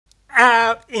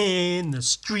out in the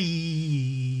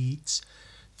streets.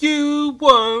 You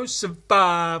won't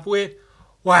survive with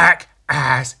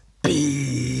whack-ass beats.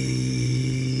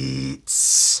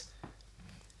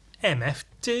 MF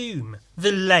Doom.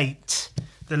 The late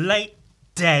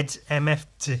dead MF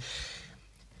Doom.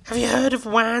 Have you heard of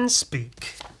Wan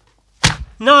Speak?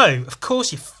 No, of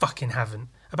course you fucking haven't.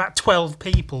 About 12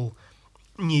 people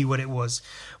knew what it was.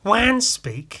 Wan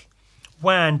Speak,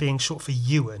 Wan being short for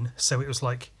Ewan, so it was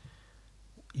like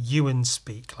Ewan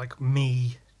Speak, like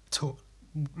me,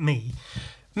 me,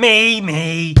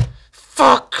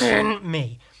 fucking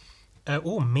me.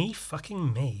 Me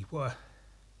fucking me. What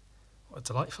a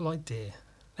delightful idea.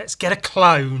 Let's get a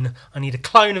clone. I need a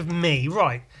clone of me.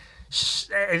 Right.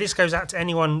 This goes out to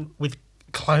anyone with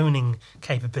cloning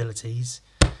capabilities.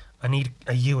 I need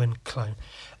a Ewan clone.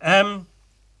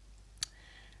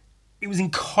 It was in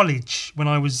college when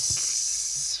I was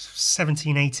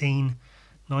 17, 18,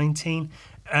 19.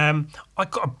 I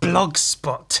got a blog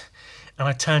spot and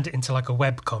I turned it into like a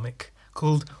webcomic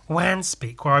called Wan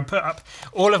Speak, where I put up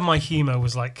all of my humour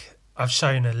was like, I've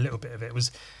shown a little bit of it. It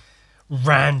was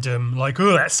random, like,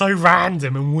 oh, that's so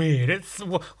random and weird.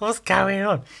 What's going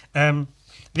on?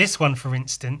 This one, for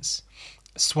instance,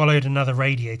 swallowed another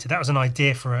radiator. That was an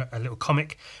idea for a little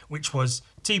comic, which was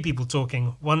two people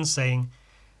talking, one saying,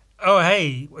 oh,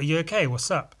 hey, are you okay?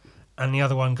 What's up? And the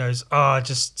other one goes, oh, I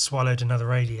just swallowed another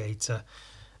radiator.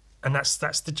 And that's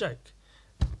the joke.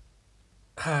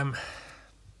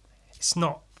 It's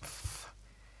not...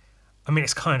 I mean,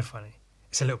 it's kind of funny.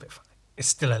 It's a little bit funny. It's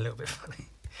still a little bit funny.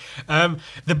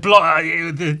 The blog,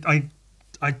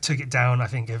 I took it down, I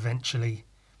think, eventually.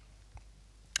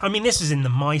 I mean, this was in the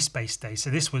MySpace days.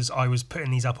 So I was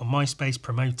putting these up on MySpace,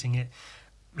 promoting it,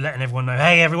 letting everyone know,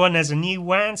 hey, everyone, there's a new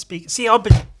Wan Speak. See, I've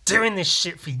been doing this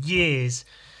shit for years.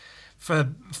 For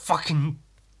fucking...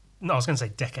 No, I was going to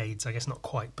say decades. I guess not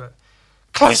quite, but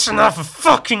close enough, for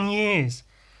fucking years.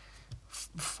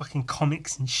 Fucking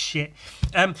comics and shit.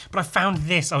 But I found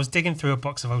this. I was digging through a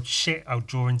box of old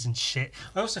drawings and shit.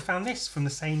 I also found this from the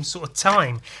same sort of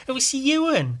time. It was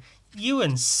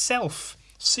Ewan's self,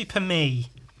 Super Me.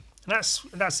 And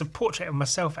that's a portrait of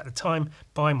myself at the time,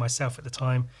 by myself at the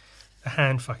time. The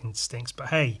hand fucking stinks, but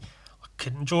hey, I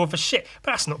couldn't draw for shit.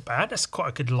 But that's not bad. That's quite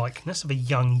a good likeness of a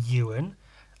young Ewan.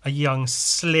 A young,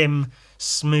 slim,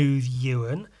 smooth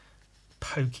Ewan.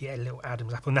 Pokey, a little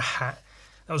Adam's apple, and the hat.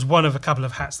 That was one of a couple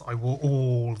of hats that I wore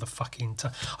all the fucking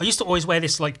time. I used to always wear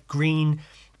this like green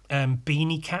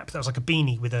beanie cap. That was like a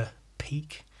beanie with a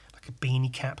peak, like a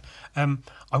beanie cap.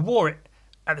 I wore it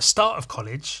at the start of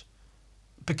college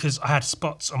because I had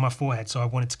spots on my forehead, so I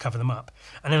wanted to cover them up.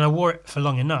 And then I wore it for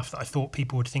long enough that I thought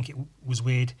people would think it was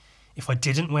weird if I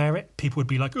didn't wear it. People would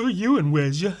be like, oh, Ewan,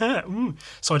 where's your hat? Ooh.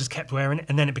 So I just kept wearing it,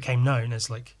 and then it became known as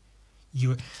like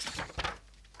Ewan.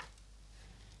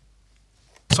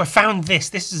 So I found this.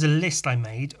 This is a list I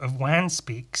made of Wan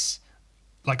Speaks.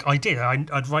 Like I did.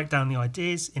 I'd write down the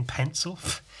ideas in pencil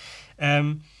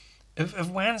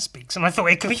of Wan Speaks. And I thought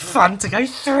it could be fun to go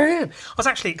through them. I was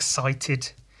actually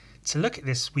excited to look at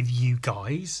this with you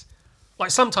guys.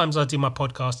 Like sometimes I do my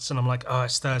podcasts and I'm like, oh,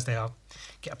 it's Thursday. I'll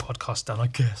get a podcast done. I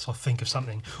guess I'll think of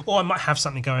something. Or I might have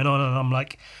something going on and I'm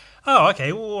like, oh,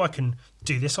 okay, well, I can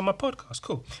do this on my podcast.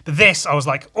 Cool. But this, I was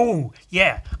like, oh,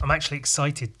 yeah, I'm actually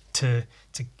excited to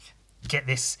get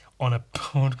this on a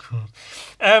podcast.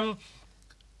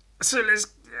 So let's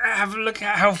have a look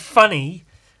at how funny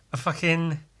a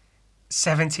fucking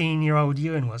 17-year-old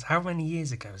Ewan was. How many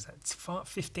years ago was that?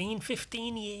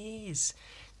 15 years.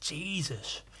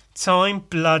 Jesus. Time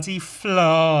bloody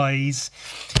flies.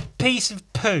 Piece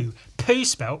of poo. Poo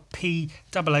spelt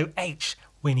P-O-O-H.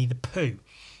 Winnie the Pooh.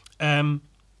 I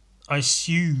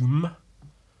assume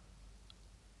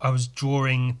I was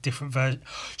drawing different versions.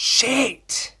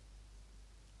 Shit!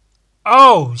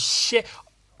 Oh, shit.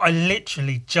 I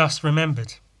literally just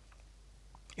remembered.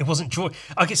 It wasn't drawn.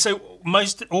 Okay, so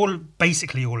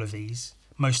basically all of these,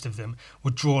 most of them, were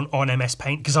drawn on MS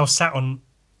Paint because I was sat on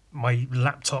my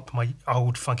laptop, my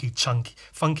old fucking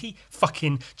chunky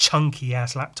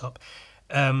ass laptop,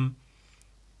 on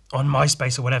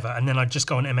MySpace or whatever, and then I'd just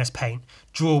go on MS Paint,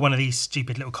 draw one of these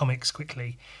stupid little comics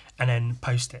quickly, and then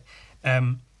post it.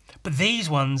 But these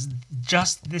ones,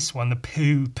 just this one, the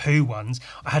Pooh ones,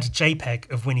 I had a JPEG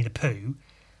of Winnie the Pooh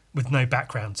with no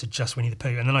background, so just Winnie the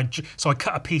Pooh. And then I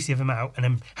cut a piece of him out and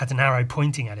then had an arrow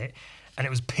pointing at it, and it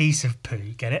was a piece of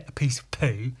poo, get it? A piece of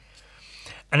poo.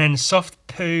 And then soft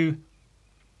poo,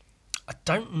 I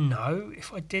don't know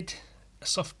if I did a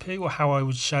soft poo or how I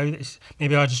would show this.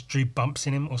 Maybe I just drew bumps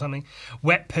in him or something.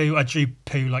 Wet poo, I drew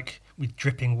poo like with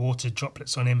dripping water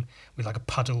droplets on him with like a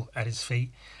puddle at his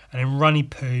feet. And then Runny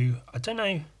Poo, I don't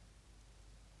know.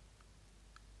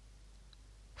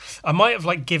 I might have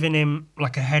like given him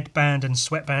like a headband and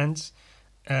sweatbands,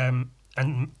 and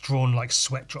drawn like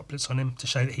sweat droplets on him to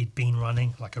show that he'd been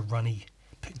running, like a runny.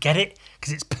 Get it?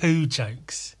 Because it's poo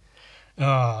jokes.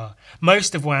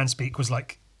 Most of Wan Speak was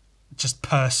like just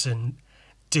person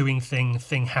doing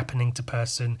thing happening to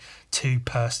person, two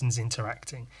persons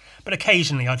interacting. But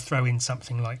occasionally I'd throw in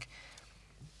something like,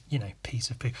 you know, piece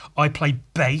of poo. I play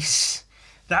bass.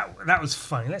 That was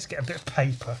funny. Let's get a bit of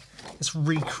paper. Let's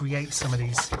recreate some of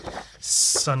these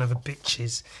son of a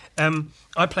bitches.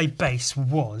 I play bass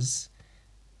was,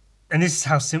 and this is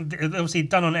how simple. Obviously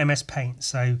done on MS Paint,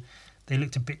 so they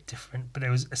looked a bit different. But it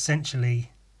was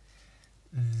essentially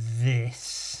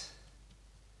this.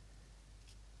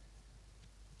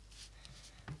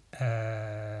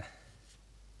 I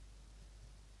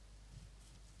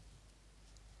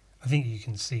think you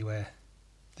can see where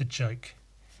the joke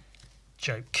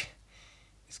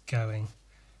is going.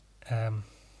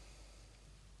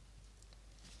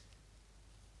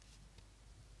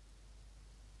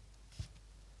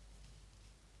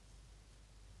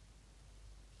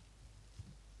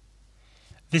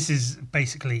 This is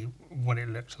basically what it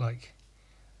looked like,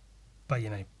 but you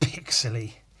know,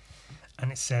 pixely,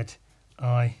 and it said,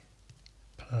 "I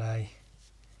play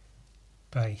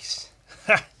bass."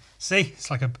 See, it's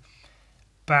like a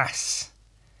bass.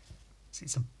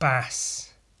 It's a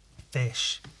bass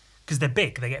fish because they're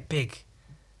big. They get big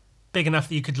enough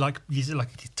that you could like use it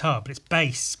like a guitar. But it's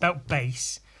bass, spelt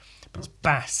bass, but it's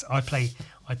bass. I play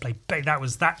bass. That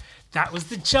was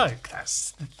the joke.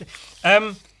 That's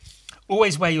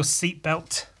always wear your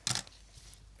seatbelt.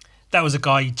 That was a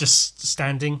guy just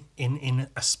standing in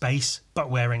a space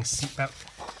but wearing a seatbelt.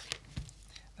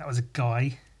 That was a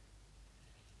guy.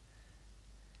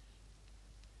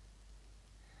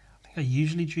 I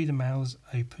usually drew the mouths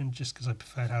open just because I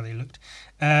preferred how they looked.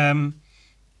 And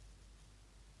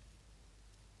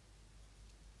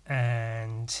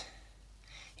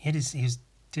he was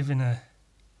giving a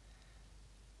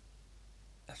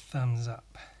thumbs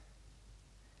up.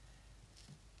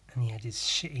 And he had his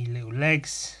shitty little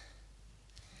legs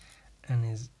and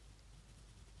his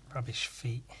rubbish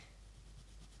feet.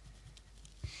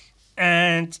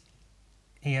 And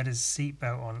he had his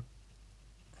seatbelt on.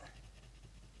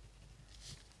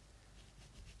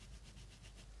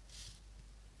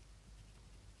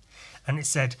 And it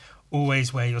said,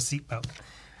 "Always wear your seatbelt."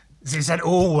 So it said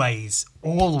always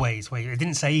wear your. It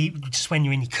didn't say just when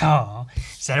you're in your car. It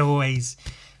said always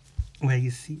wear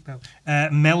your seatbelt.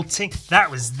 Melting. That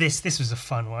was this. This was a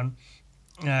fun one.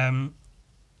 I'll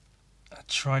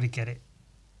try to get it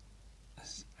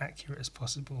as accurate as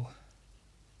possible.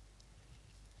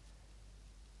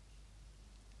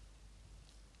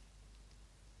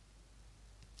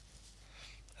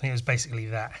 I think it was basically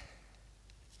that.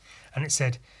 And it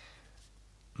said,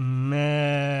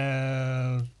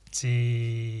 melting,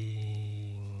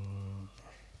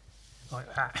 like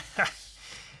that.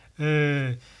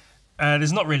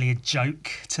 There's not really a joke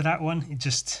to that one. It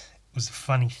just was a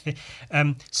funny thing.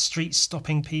 Street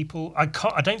stopping people. I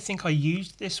don't think I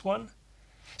used this one.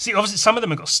 See, obviously some of them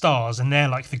have got stars, and they're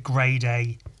like the grade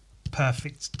A,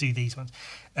 perfect. Do these ones.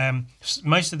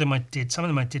 Most of them I did. Some of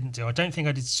them I didn't do. I don't think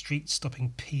I did street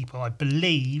stopping people. I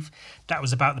believe that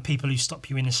was about the people who stop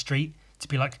you in the street to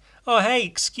be like, "Oh, hey,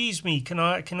 excuse me, can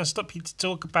I stop you to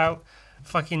talk about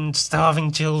fucking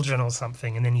starving children or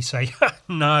something?" And then you say,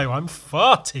 "No, I'm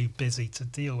far too busy to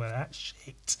deal with that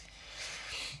shit."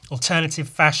 Alternative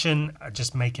fashion,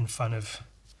 just making fun of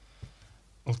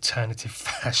alternative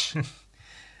fashion.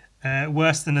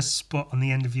 Worse than a spot on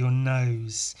the end of your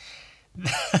nose.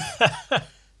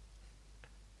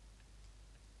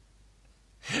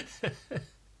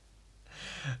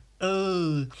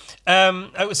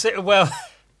 I would say, well,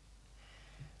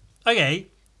 okay,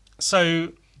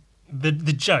 so the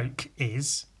joke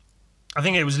is, I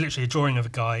think it was literally a drawing of a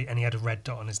guy and he had a red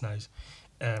dot on his nose,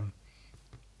 and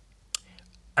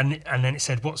then it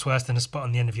said, "What's worse than a spot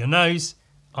on the end of your nose?"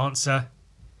 Answer,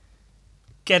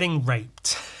 getting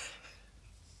raped.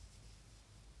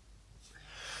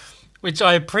 Which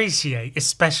I appreciate,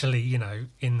 especially, you know,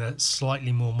 in the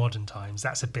slightly more modern times.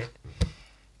 That's a bit,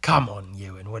 come on,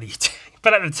 Ewan, what are you doing?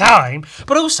 But at the time,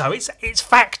 but also it's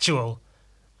factual.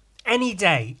 Any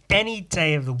day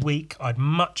of the week, I'd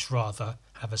much rather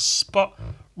have a spot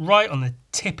right on the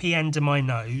tippy end of my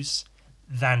nose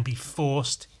than be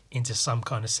forced into some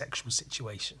kind of sexual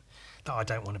situation that I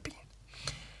don't want to be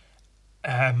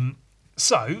in.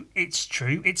 So it's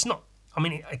true. It's not. I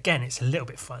mean, again, it's a little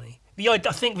bit funny. I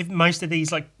think with most of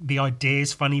these, like, the idea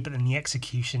is funny, but then the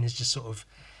execution is just sort of,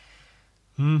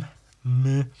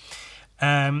 Meh.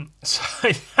 So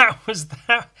that was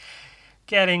that.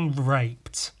 Getting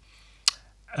raped.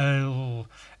 Oh,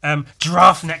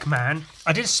 Giraffe Neck Man.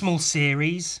 I did a small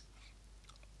series.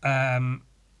 And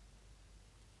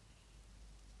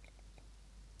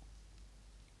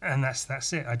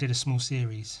that's it. I did a small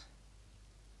series.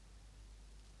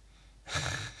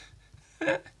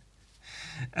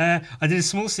 I did a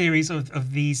small series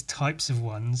of these types of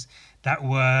ones that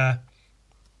were,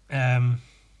 what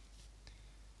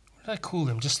did I call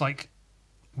them? Just like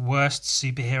worst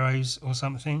superheroes or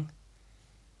something.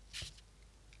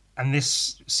 And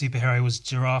this superhero was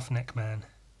Giraffe Neck Man.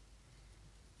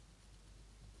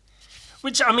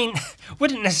 Which, I mean,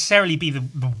 wouldn't necessarily be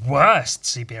the worst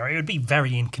superhero. It would be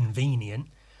very inconvenient.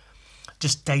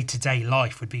 Just day-to-day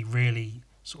life would be really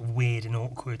sort of weird and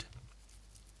awkward.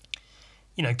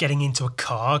 You know, getting into a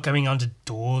car, going under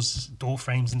doors, door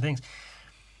frames and things.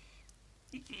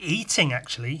 Eating,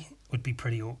 actually, would be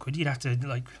pretty awkward. You'd have to,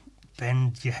 like,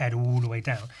 bend your head all the way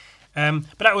down.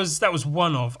 But that was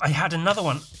one of... I had another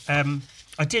one.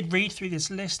 I did read through this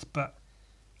list, but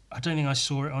I don't think I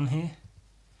saw it on here.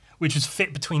 Which was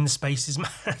Fit Between the Spaces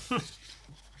Man.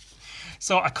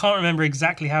 So I can't remember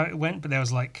exactly how it went, but there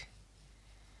was, like,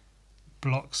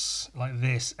 blocks like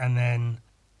this, and then...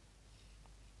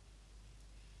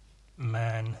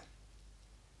 Man.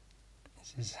 This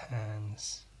is his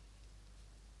hands.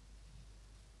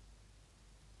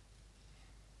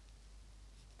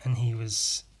 And he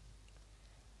was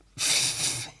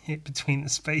hit between the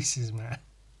spaces, man.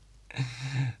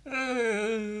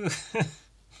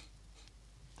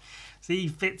 See, he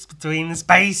fits between the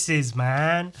spaces,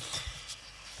 man.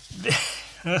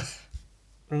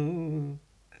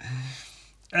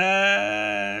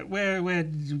 Where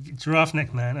Giraffe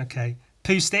Neck Man, okay.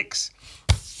 Poo Sticks.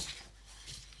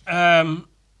 So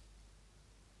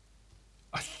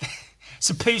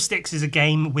Poo Sticks is a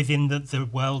game within the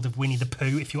world of Winnie the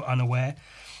Pooh, if you're unaware,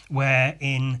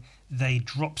 wherein they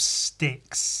drop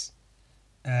sticks.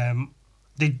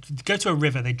 They go to a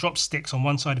river, they drop sticks on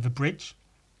one side of a bridge.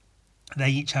 They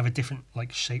each have a different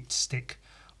like shaped stick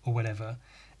or whatever.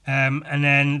 And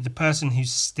then the person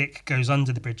whose stick goes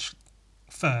under the bridge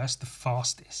first, the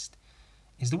fastest,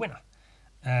 is the winner.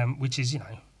 Which is, you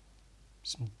know,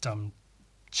 some dumb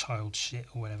child shit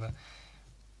or whatever.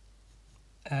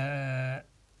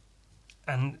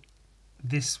 And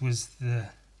this was the...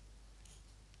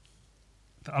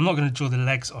 I'm not going to draw the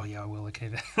legs. Oh, yeah, I will.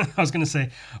 Okay. I was going to say,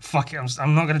 fuck it.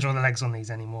 I'm not going to draw the legs on these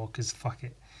anymore because fuck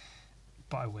it.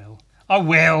 But I will. I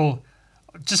will.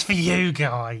 Just for you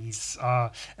guys.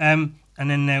 And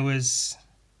then there was...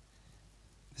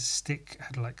 The stick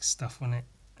had like stuff on it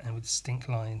and with stink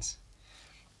lines.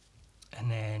 And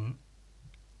then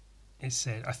it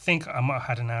said, I think I might have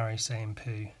had an arrow saying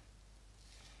poo.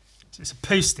 So it's a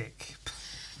poo stick.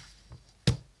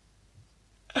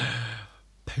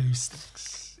 Poo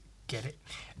sticks. Get it?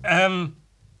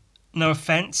 No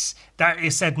offence. That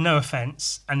it said no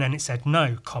offence, and then it said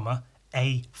no, comma,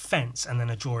 a fence, and then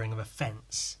a drawing of a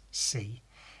fence. See?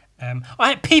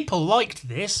 People liked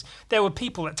this. There were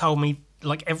people that told me,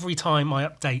 like, every time I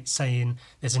update saying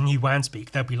there's a new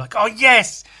WANspeak, they'll be like, oh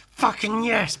yes, fucking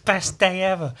yes, best day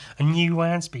ever, a new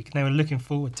WANspeak, and they were looking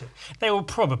forward to it. They were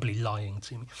probably lying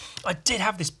to me. I did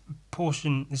have this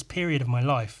period of my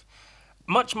life,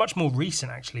 much more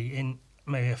recent actually, in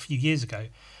maybe a few years ago,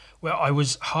 where I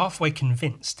was halfway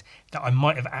convinced that I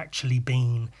might have actually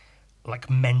been like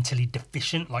mentally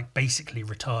deficient, like basically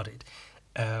retarded.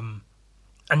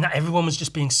 And that everyone was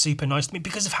just being super nice to me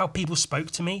because of how people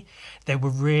spoke to me. They were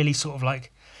really sort of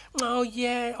like, oh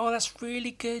yeah, oh that's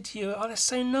really good, you. Oh, that's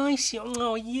so nice, you.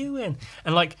 Oh, Ewan.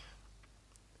 And like,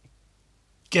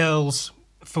 girls,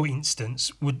 for instance,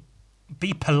 would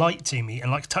be polite to me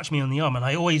and like touch me on the arm. And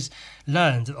I always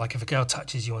learned that like if a girl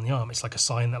touches you on the arm, it's like a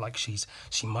sign that like she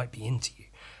might be into you.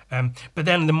 But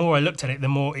then the more I looked at it, the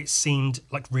more it seemed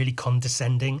like really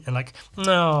condescending and like,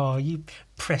 oh, you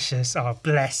precious, oh,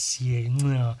 bless you.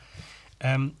 No.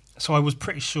 So I was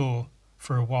pretty sure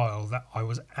for a while that I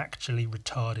was actually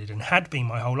retarded and had been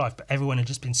my whole life, but everyone had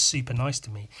just been super nice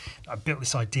to me. I built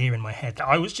this idea in my head that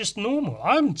I was just normal.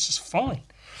 I'm just fine.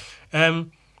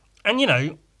 And, you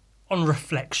know, on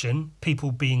reflection,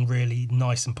 people being really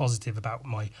nice and positive about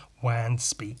my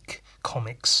WANspeak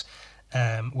comics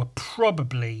were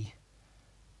probably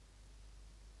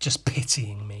just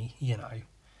pitying me, you know.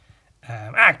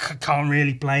 I can't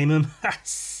really blame them.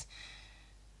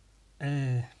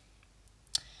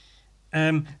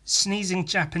 Sneezing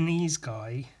Japanese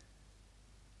guy,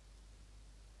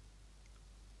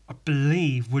 I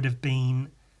believe, would have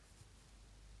been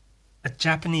a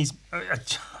Japanese...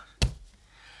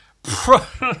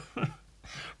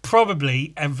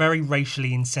 Probably a very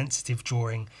racially insensitive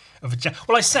drawing of a.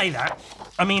 Well, I say that.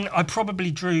 I mean, I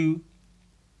probably drew.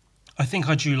 I think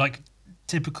I drew like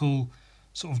typical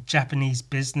sort of Japanese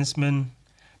businessman,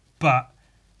 but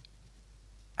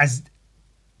as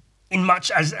in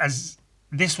much as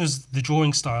this was the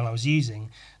drawing style I was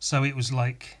using, so it was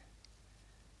like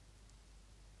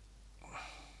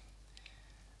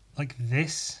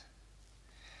this,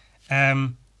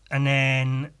 and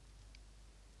then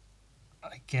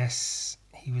I guess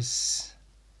he was.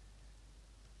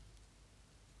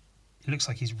 It looks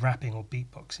like he's rapping or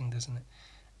beatboxing, doesn't it?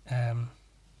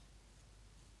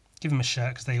 Give him a shirt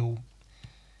because they all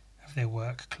have their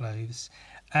work clothes.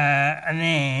 And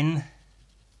then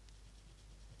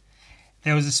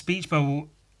there was a speech bubble,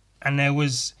 and there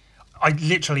was. I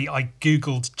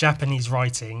googled Japanese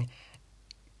writing,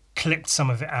 clipped some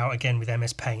of it out again with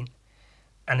MS Paint,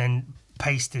 and then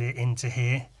pasted it into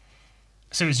here.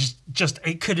 So it was just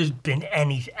it could have been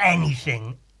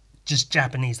anything, just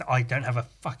Japanese that I don't have a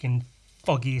fucking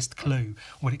foggiest clue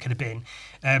what it could have been.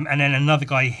 And then another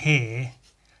guy here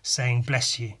saying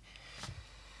 "bless you,"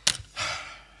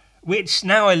 which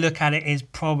now I look at it is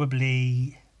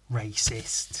probably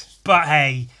racist. But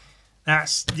hey,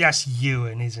 that's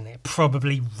ewan, isn't it?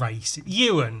 Probably racist.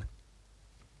 Ewan,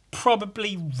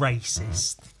 probably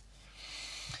racist.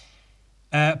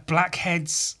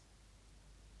 Blackheads.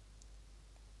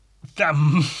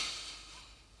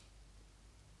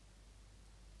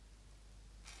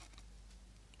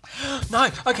 No,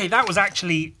 okay, that was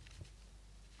actually.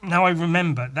 Now I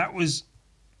remember, that was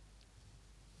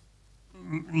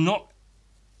not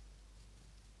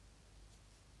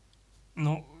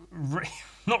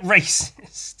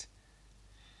racist.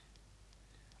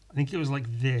 I think it was like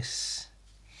this.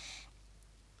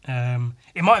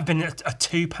 It might have been a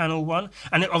two-panel one,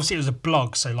 and obviously it was a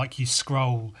blog, so like you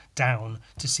scroll down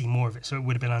to see more of it, so it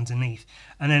would have been underneath.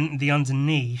 And then the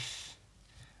underneath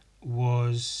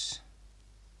was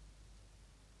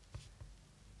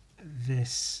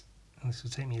this. This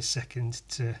will take me a second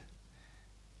to.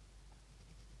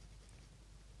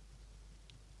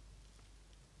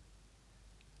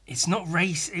 It's not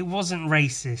race. It wasn't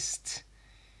racist.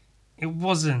 It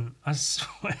wasn't. I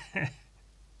swear.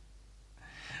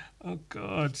 Oh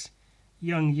God,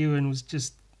 young Ewan was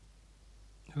just.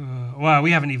 Well, we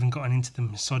haven't even gotten into the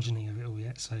misogyny of it all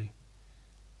yet, so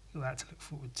got that to look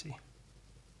forward to.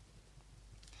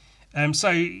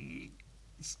 So he's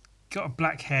got a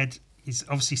black head. He's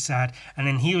obviously sad, and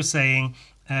then he was saying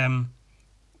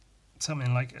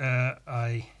something like,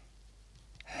 "I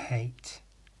hate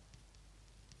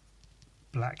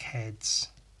blackheads."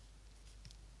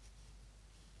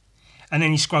 And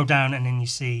then you scroll down, and then you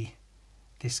see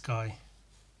this guy.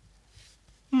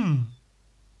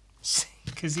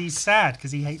 Because he's sad,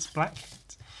 because he hates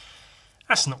blackheads.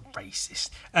 That's not racist.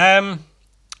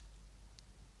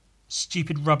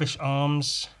 Stupid rubbish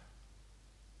arms.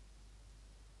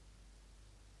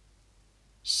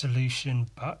 Solution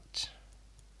but.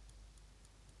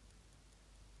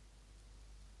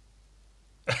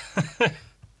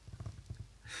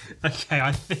 Okay,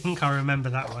 I think I remember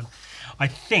that one. I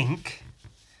think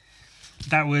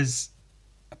that was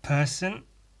a person,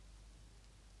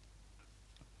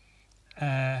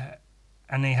 and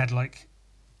they had like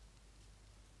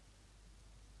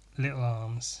little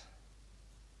arms,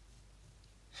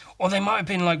 or they might have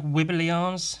been like wibbly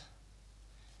arms.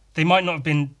 They might not have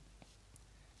been,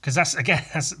 because that's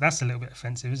a little bit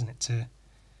offensive, isn't it, to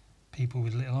people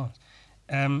with little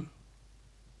arms.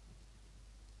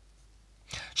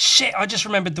 Shit, I just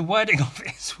remembered the wording of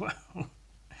it as well.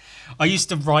 I used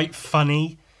to write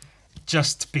funny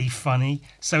just to be funny.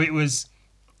 So it was,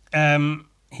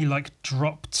 he like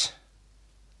dropped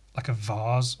like a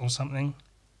vase or something.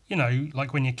 You know,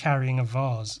 like when you're carrying a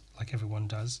vase, like everyone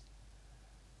does.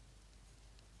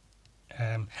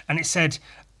 And it said,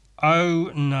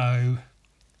 "Oh no,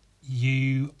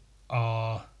 you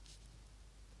are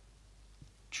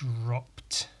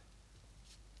dropped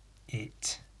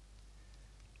it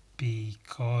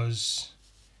because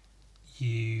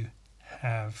you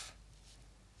have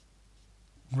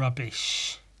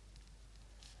rubbish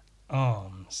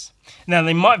arms." Now,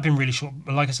 they might have been really short,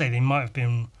 but like I say, they might have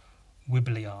been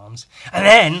wibbly arms. And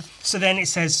then, so then it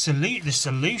says, the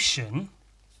solution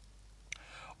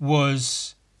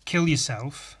was kill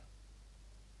yourself.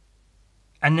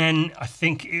 And then I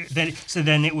think, then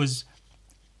it was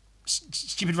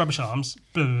stupid rubbish arms,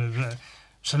 blah, blah, blah.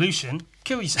 Solution,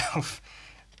 kill yourself.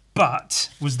 But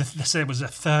so there was a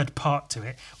third part to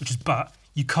it, which was, but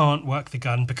you can't work the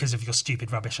gun because of your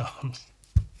stupid rubbish arms.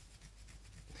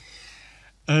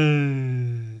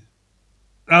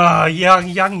 Oh,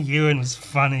 young Ewan was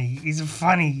funny.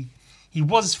 He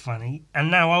was funny,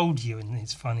 and now old Ewan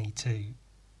is funny too.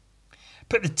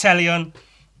 Put the telly on.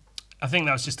 I think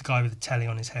that was just the guy with the telly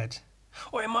on his head.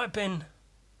 Or it might have been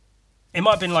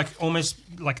like almost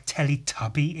like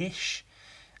Teletubby-ish.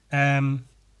 Or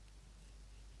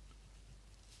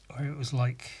it was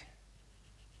like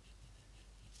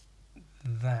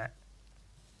that.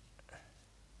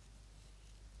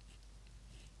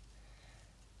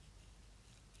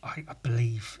 I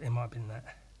believe it might have been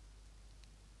that.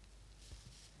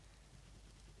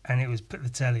 And it was put the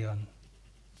telly on.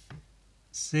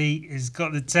 See, he's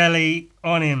got the telly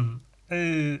on him.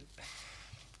 I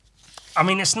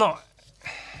mean, it's not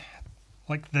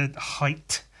like the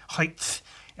height,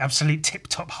 absolute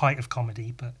tip-top height of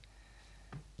comedy, but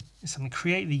it's something.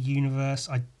 Create the universe.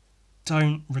 I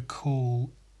don't recall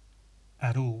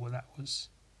at all what that was.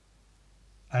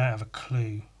 I don't have a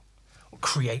clue what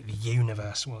create the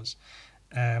universe was.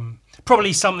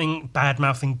 Probably something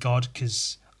bad-mouthing God,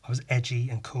 because I was edgy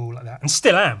and cool like that, and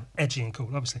still am edgy and cool,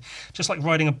 obviously. Just like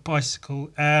riding a bicycle.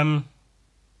 I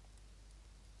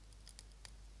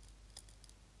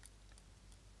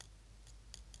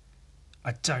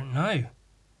don't know.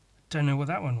 Don't know what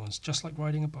that one was. Just like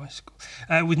riding a bicycle.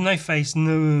 With no face,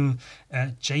 no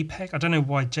JPEG. I don't know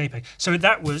why JPEG. So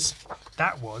that was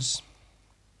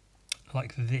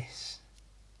like this.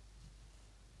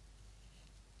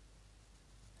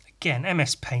 Again,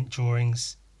 MS Paint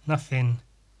drawings. Nothing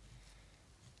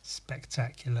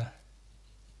spectacular.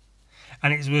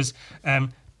 And it was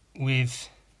with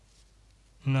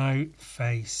no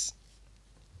face.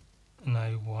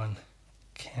 No one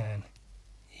can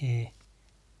hear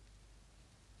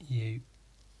you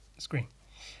scream.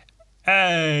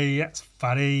 Hey, that's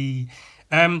funny.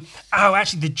 Oh,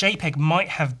 actually, the JPEG might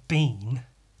have been,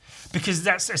 because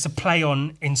it's a play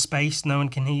on in space, no one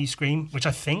can hear you scream, which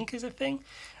I think is a thing.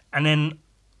 And then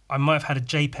I might have had a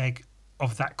JPEG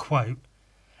of that quote,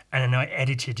 and then I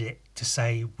edited it to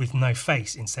say with no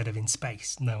face instead of in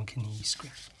space, no one can hear you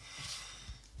scream.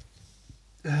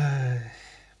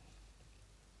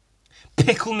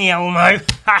 Pickle me Elmo.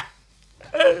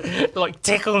 Like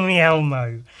tickle me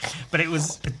Elmo. But it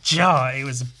was a jar.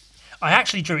 I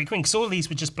actually drew it green because all these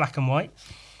were just black and white.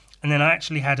 And then I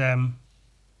actually had I've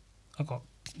got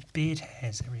beard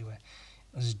hairs everywhere.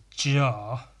 It was a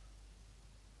jar.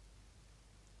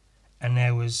 And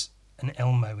there was an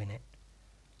Elmo in it.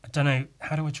 I don't know,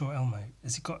 how do I draw Elmo?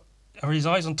 Are his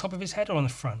eyes on top of his head or on the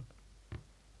front?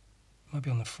 Might be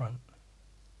on the front.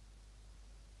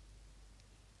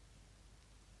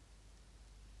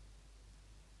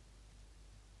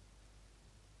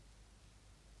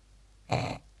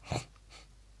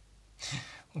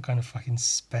 What kind of fucking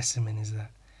specimen is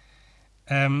that?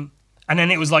 And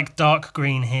then it was like dark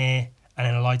green here, and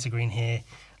then a lighter green here.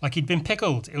 Like he'd been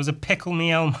pickled. It was a pickle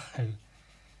me Elmo.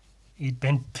 He'd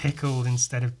been pickled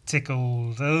instead of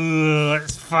tickled. Oh,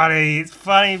 it's funny. It's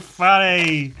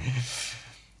funny.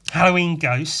 Halloween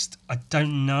ghost. I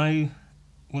don't know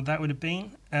what that would have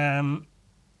been.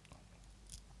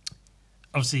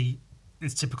 Obviously,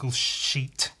 it's typical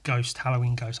sheet ghost,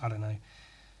 Halloween ghost. I don't know.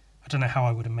 I don't know how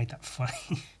I would have made that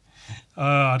funny.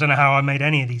 I don't know how I made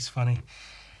any of these funny.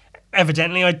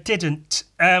 Evidently, I didn't.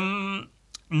 No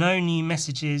new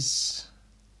messages.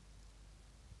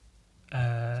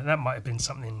 That might have been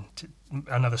something,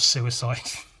 another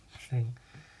suicide thing.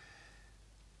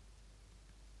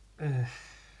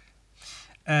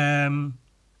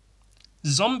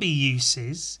 Zombie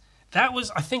uses. That was,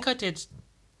 I think I did,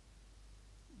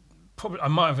 probably, I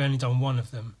might have only done one of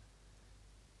them.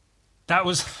 That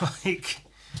was like,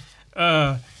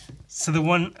 so the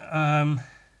one,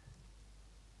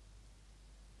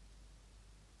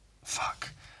 fuck,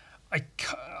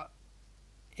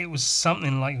 it was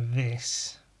something like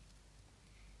this.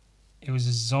 It was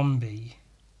a zombie.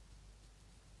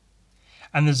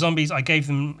 And the zombies, I gave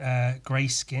them grey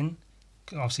skin,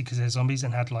 obviously because they're zombies,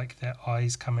 and had like their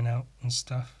eyes coming out and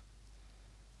stuff.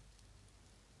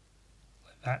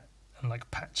 Like that, and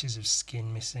like patches of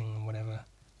skin missing and whatever.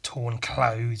 Torn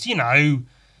clothes, you know,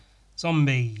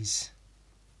 zombies.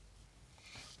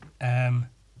 And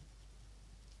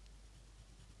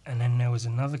then there was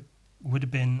would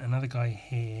have been another guy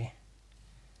here,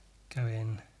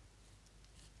 going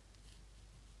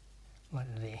like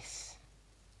this,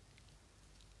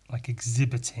 like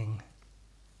exhibiting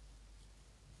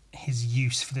his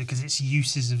use for because it's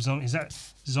uses of zombie. Is that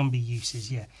zombie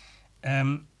uses? Yeah.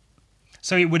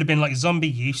 So it would have been like zombie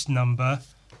use number,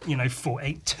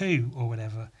 482 or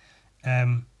whatever.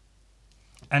 And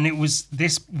it was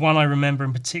this one I remember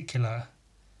in particular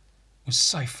was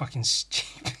so fucking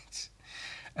stupid.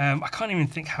 I can't even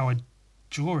think how I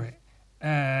draw it.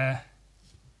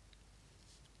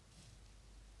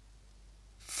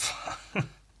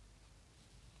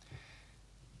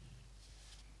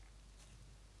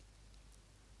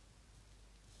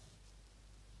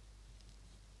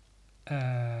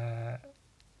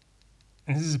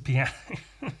 This is a piano.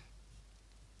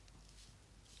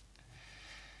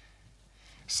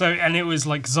 So, and it was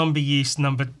like zombie use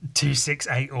number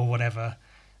 268 or whatever,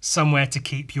 somewhere to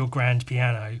keep your grand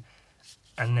piano,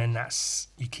 and then that's,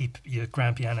 you keep your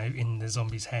grand piano in the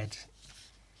zombie's head.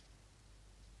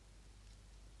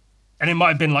 And it might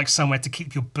have been like somewhere to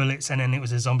keep your bullets, and then it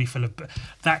was a zombie full of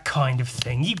that kind of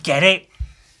thing. You get it?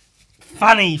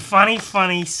 Funny, funny,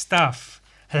 funny stuff.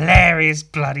 Hilarious,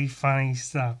 bloody funny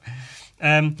stuff.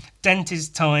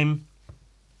 Dentist time.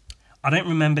 I don't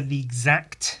remember the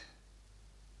exact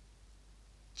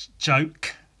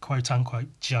joke, quote unquote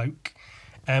joke,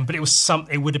 but it was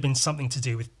it would have been something to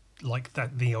do with like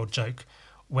that, the old joke.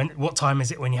 What time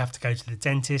is it when you have to go to the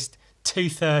dentist?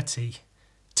 2:30.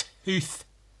 Tooth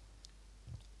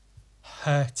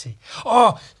hurty.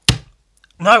 Oh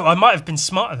no, I might have been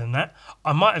smarter than that.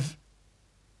 I might have.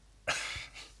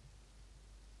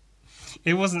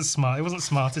 It wasn't smart. It wasn't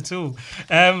smart at all.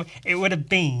 It would have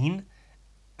been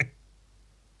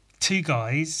two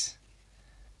guys,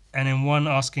 and then one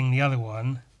asking the other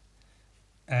one,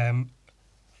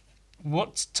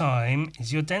 what time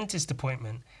is your dentist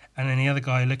appointment? And then the other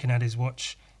guy looking at his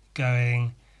watch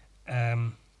going,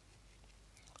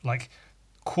 like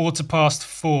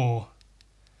 4:15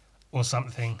 or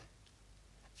something.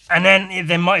 And then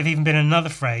there might have even been another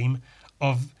frame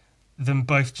of them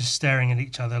both just staring at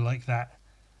each other like that.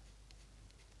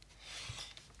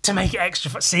 To make it extra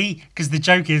fun. See? Because the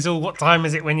joke is, oh, what time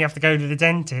is it when you have to go to the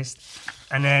dentist?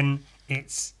 And then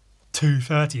it's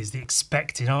 2:30 is the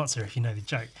expected answer if you know the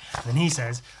joke. And then he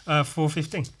says,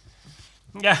 4:15.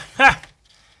 Yeah,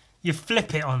 you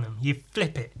flip it on them. You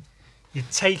flip it. You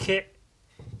take it.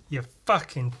 You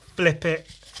fucking flip it.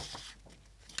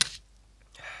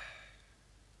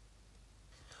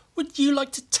 Would you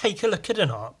like to take a look at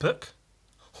an art book?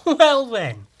 Well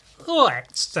then,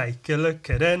 let's take a look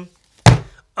at an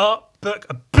art book.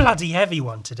 A bloody heavy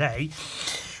one today.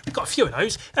 We've got a few of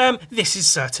those. This is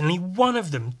certainly one of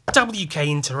them. WK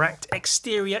Interact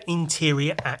Exterior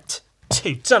Interior Act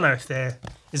 2. Don't know if there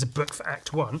is a book for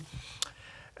Act 1.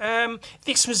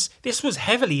 This was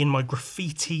heavily in my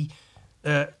graffiti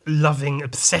loving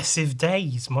obsessive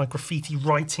days, my graffiti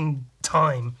writing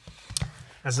time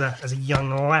as a young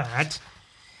lad.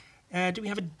 Do we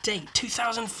have a date?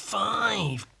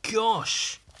 2005.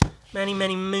 Gosh, many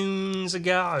moons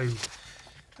ago.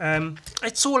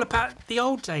 It's all about the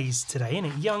old days today, isn't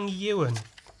it? Young Ewan.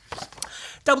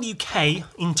 WK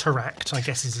Interact, I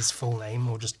guess is his full name,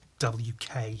 or just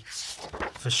WK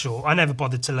for short. I never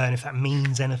bothered to learn if that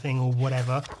means anything or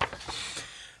whatever.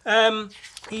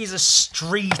 He's a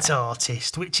street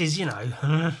artist, which is, you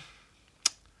know...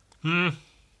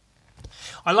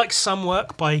 I like some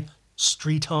work by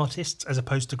street artists as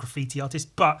opposed to graffiti artists,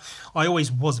 but I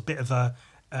always was a bit of a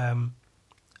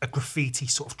graffiti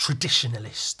sort of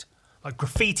traditionalist. Like,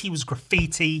 graffiti was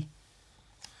graffiti.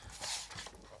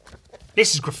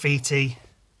 This is graffiti.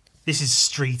 This is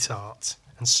street art.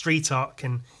 And street art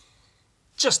can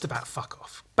just about fuck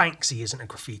off. Banksy isn't a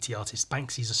graffiti artist.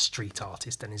 Banksy's a street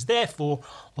artist and is therefore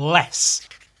less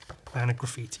than a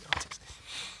graffiti artist.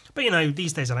 But, you know,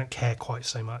 these days I don't care quite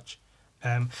so much.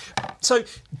 So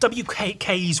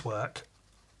WK's work,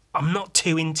 I'm not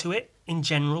too into it in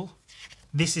general.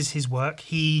 This is his work.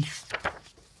 He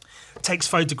takes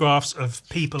photographs of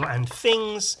people and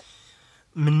things,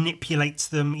 manipulates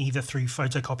them either through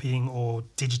photocopying or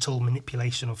digital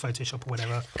manipulation or Photoshop or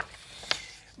whatever,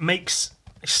 makes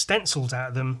stencils out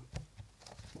of them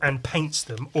and paints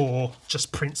them, or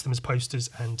just prints them as posters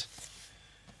and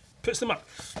puts them up.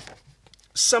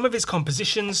 Some of his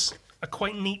compositions are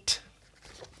quite neat.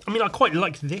 I mean, I quite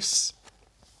like this.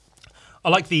 I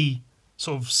like the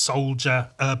sort of soldier,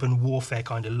 urban warfare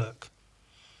kind of look.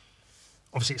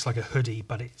 Obviously, it's like a hoodie,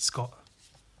 but it's got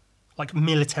like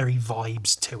military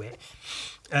vibes to it.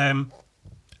 And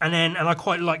I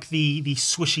quite like the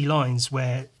swishy lines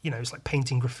where, you know, it's like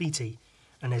painting graffiti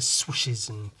and there's swishes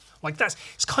and like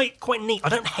it's quite neat. I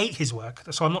don't hate his work,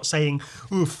 so I'm not saying,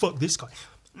 oh, fuck this guy.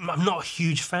 I'm not a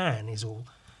huge fan, is all.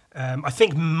 I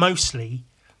think mostly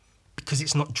because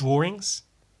it's not drawings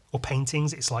or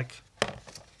paintings, it's like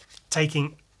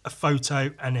taking a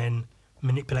photo and then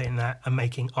manipulating that and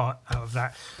making art out of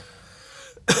that,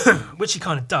 which he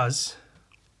kind of does,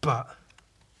 but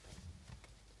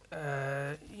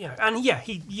you know, and yeah,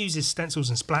 he uses stencils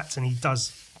and splats and he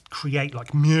does create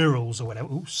like murals or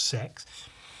whatever. Ooh, sex.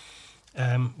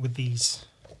 With these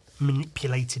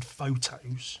manipulated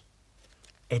photos,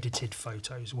 edited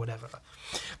photos, whatever.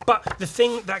 But the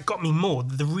thing that got me more,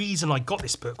 the reason I got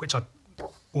this book, which I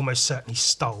almost certainly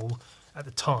stole at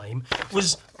the time,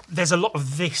 was there's a lot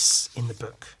of this in the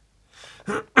book.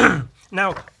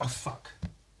 Now, oh fuck.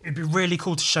 It'd be really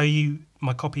cool to show you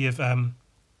my copy of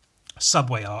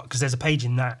Subway Art, because there's a page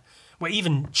in that where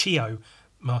even Chio,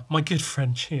 my good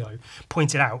friend Chio,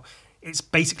 pointed out it's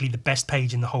basically the best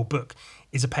page in the whole book,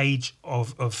 is a page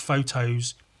of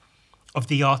photos of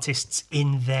the artists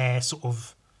in their sort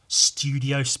of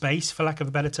studio space, for lack of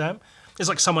a better term. There's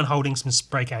like someone holding some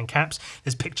spray can caps.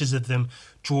 There's pictures of them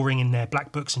drawing in their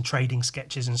black books and trading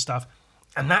sketches and stuff.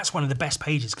 And that's one of the best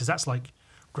pages, because that's like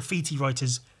graffiti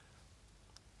writers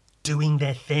doing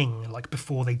their thing, like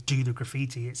before they do the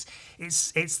graffiti.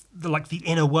 It's like the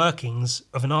inner workings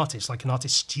of an artist, like an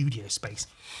artist's studio space.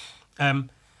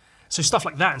 So stuff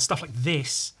like that and stuff like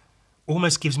this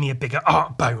almost gives me a bigger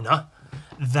art boner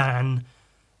than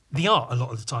the art a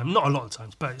lot of the time. Not a lot of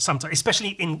times, but sometimes, especially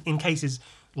in cases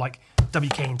like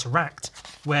WK Interact,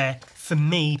 where for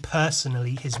me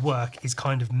personally his work is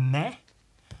kind of meh.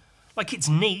 Like, it's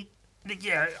neat,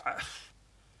 yeah,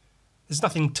 there's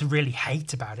nothing to really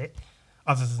hate about it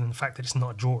other than the fact that it's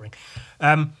not a drawing,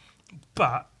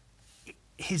 but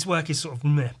his work is sort of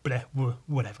meh, bleh,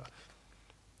 whatever.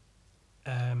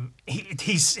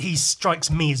 He strikes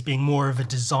me as being more of a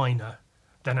designer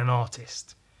than an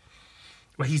artist,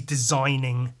 where he's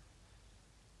designing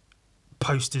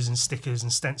posters and stickers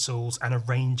and stencils and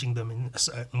arranging them in a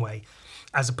certain way,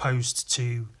 as opposed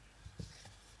to,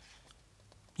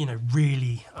 you know,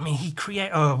 really, I mean, he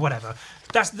whatever.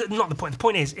 That's not the point. The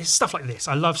point is, it's stuff like this.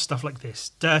 I love stuff like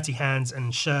this. Dirty hands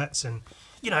and shirts and,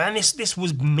 you know, and this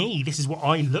was me. This is what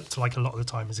I looked like a lot of the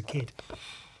time as a kid.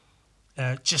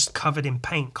 Just covered in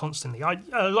paint constantly.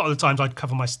 A lot of the times I'd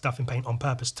cover my stuff in paint on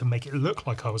purpose to make it look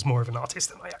like I was more of an artist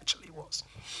than I actually was.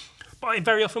 But I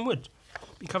very often would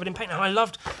be covered in paint. And I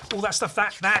loved all that stuff.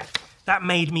 That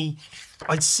made me,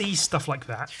 I'd see stuff like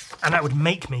that, and that would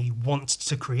make me want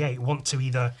to create, want to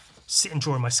either sit and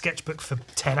draw in my sketchbook for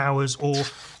 10 hours or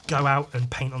go out and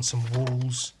paint on some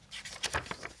walls.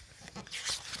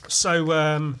 So,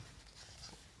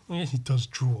 yeah, he does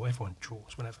draw. Everyone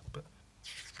draws, whatever. But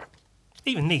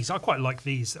even these, I quite like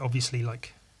these. Obviously,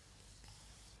 like,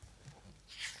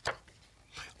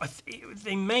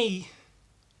 it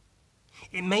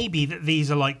may be that these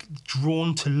are like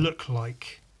drawn to look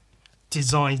like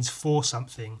designs for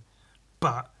something,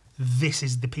 but this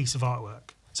is the piece of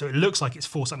artwork. So it looks like it's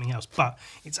for something else, but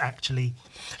it's actually...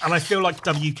 And I feel like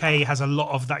WK has a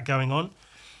lot of that going on,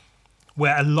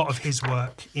 where a lot of his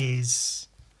work is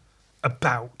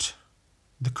about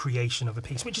the creation of a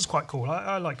piece, which is quite cool.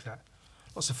 I like that.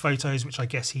 Lots of photos, which I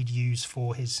guess he'd use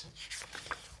for his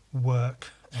work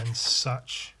and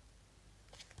such.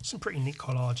 Some pretty neat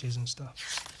collages and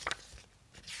stuff.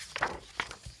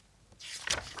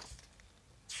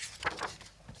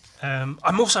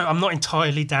 I'm not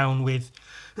entirely down with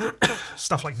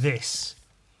stuff like this,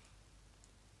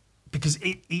 because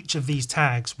each of these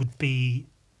tags would be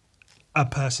a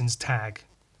person's tag.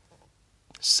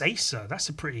 Sasa, that's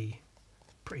a pretty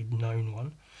known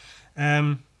one.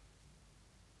 And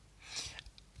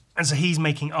so he's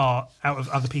making art out of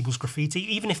other people's graffiti.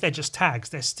 Even if they're just tags,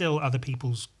 they're still other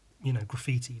people's, you know,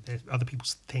 graffiti. They're other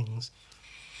people's things.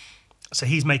 So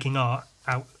he's making art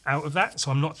out of that. So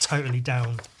I'm not totally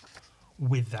down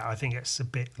with that. I think it's a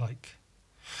bit like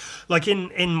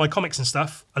in my comics and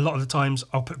stuff, a lot of the times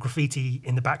I'll put graffiti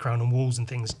in the background on walls and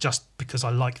things just because I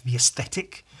like the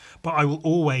aesthetic. But I will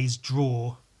always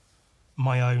draw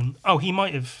my own. Oh,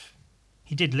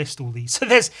 he did list all these. So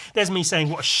there's me saying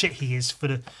what a shit he is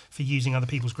for using other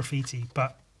people's graffiti,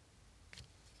 but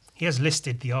he has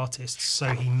listed the artists, so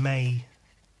he may.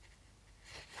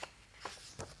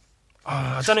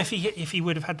 I don't know if he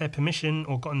would have had their permission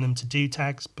or gotten them to do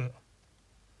tags, but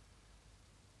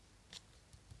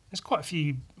there's quite a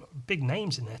few big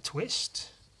names in there.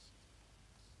 Twist,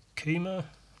 Kuma,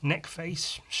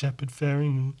 Neckface, Shepherd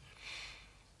Fairing,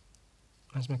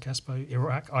 Asma Caspo,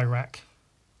 Iraq.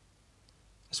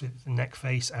 That's with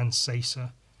Neckface and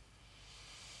Sasa.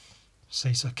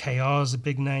 Sasa KR's a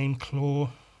big name. Claw,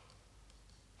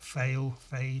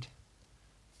 Fade,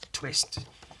 Twist,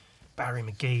 Barry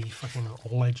McGee, fucking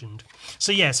legend.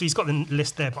 So yeah, so he's got the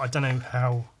list there, but I don't know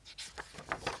how.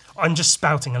 I'm just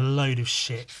spouting a load of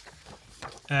shit.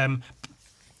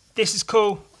 This is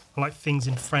cool. I like things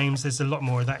in frames. There's a lot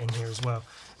more of that in here as well.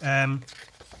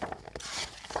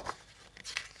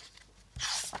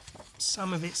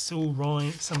 Some of it's all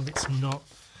right, some of it's not.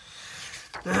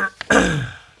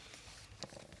 I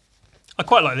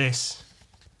quite like this,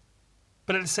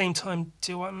 but at the same time,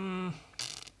 do I?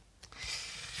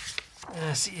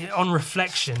 See, on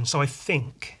reflection, so I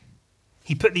think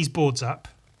he put these boards up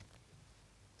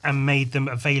and made them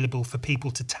available for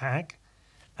people to tag,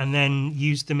 and then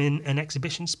used them in an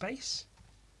exhibition space.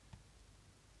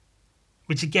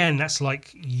 Which again, that's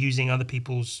like using other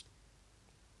people's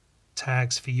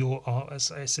tags for your art.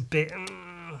 It's a bit,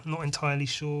 not entirely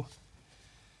sure.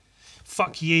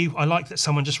 Fuck you. I like that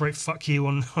someone just wrote fuck you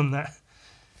on that.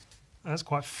 That's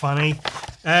quite funny.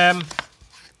 I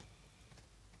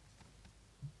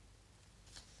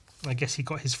guess he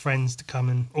got his friends to come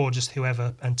and, or just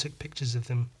whoever, and took pictures of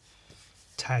them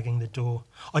tagging the door.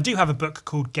 I do have a book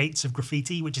called Gates of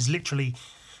Graffiti, which is literally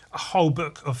a whole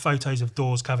book of photos of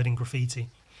doors covered in graffiti.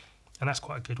 And that's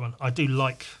quite a good one. I do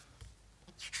like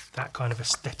that kind of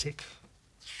aesthetic.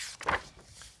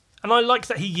 And I like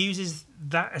that he uses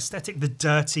that aesthetic, the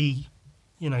dirty,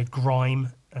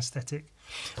 grime aesthetic.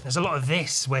 There's a lot of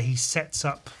this where he sets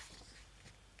up,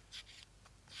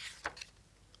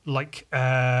 like,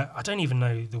 I don't even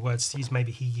know the words to use.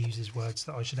 Maybe he uses words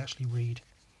that I should actually read.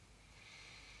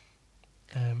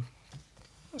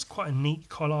 That's quite a neat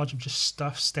collage of just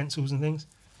stuff, stencils and things.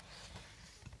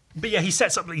 But yeah, he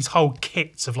sets up these whole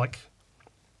kits of, like,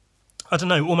 I don't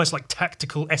know, almost like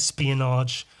tactical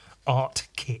espionage art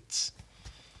kits.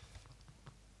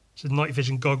 So night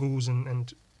vision goggles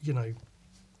and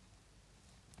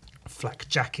flak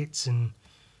jackets and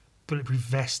bulletproof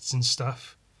vests and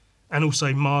stuff. And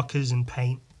also markers and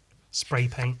paint, spray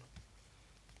paint.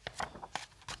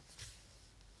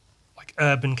 Like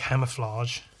urban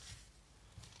camouflage,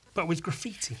 but with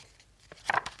graffiti.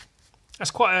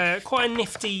 That's quite a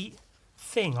nifty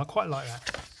thing. I quite like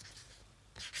that.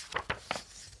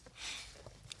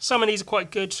 Some of these are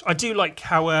quite good. I do like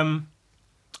how I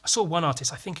saw one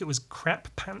artist. I think it was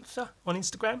Crap Panther on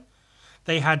Instagram.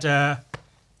 They had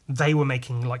they were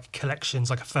making like collections,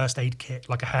 like a first aid kit,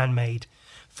 like a handmade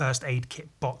first aid kit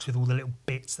box with all the little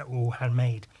bits that were all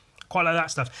handmade. Quite like that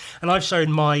stuff. And I've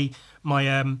shown my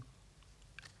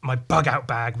bug out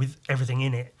bag with everything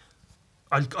in it.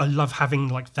 I love having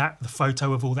like that, the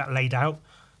photo of all that laid out.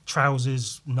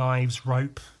 Trousers, knives,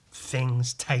 rope,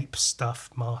 things, tape, stuff,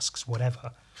 masks,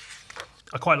 whatever.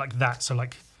 I quite like that. So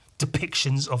like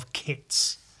depictions of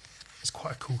kits is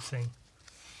quite a cool thing.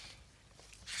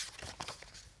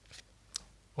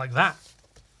 Like that.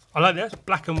 I like that.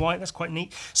 Black and white, that's quite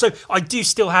neat. So I do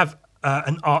still have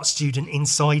an art student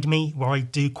inside me where I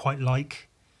do quite like,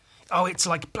 oh, it's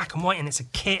like black and white and it's a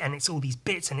kit and it's all these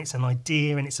bits and it's an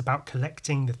idea and it's about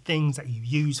collecting the things that you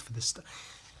use for the stuff.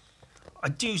 I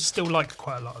do still like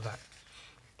quite a lot of that.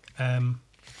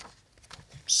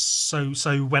 So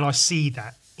when I see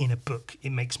that in a book, it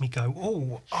makes me go,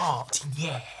 oh, art,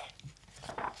 yeah,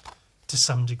 to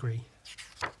some degree.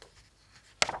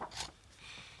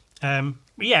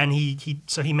 Yeah, and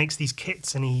he makes these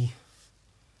kits and I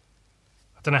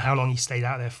don't know how long he stayed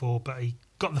out there for, but he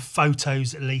got the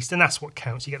photos at least, and that's what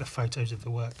counts. You get the photos of the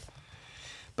work.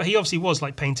 But he obviously was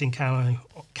like painting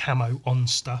camo on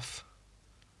stuff.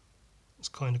 It's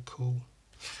kind of cool.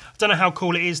 I don't know how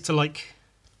cool it is to like,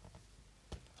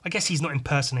 I guess he's not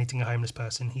impersonating a homeless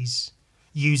person. He's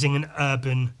using an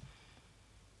urban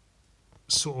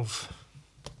sort of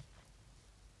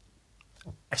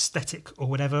aesthetic or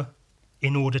whatever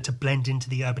in order to blend into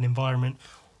the urban environment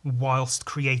whilst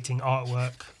creating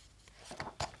artwork.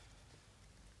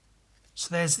 So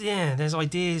there's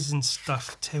ideas and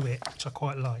stuff to it, which I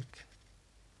quite like.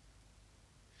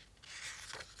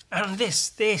 And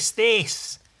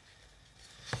this.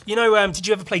 You know, did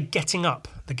you ever play Getting Up,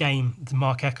 the game, the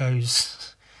Mark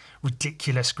Echo's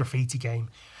ridiculous graffiti game,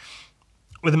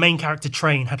 where the main character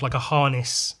Train had like a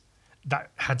harness that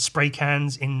had spray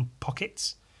cans in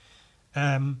pockets?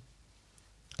 And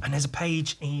there's a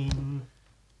page in...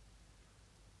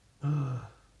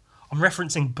 I'm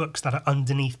referencing books that are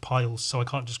underneath piles, so I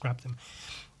can't just grab them.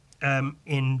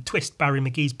 In Twist, Barry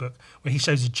McGee's book, where he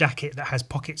shows a jacket that has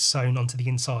pockets sewn onto the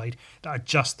inside that are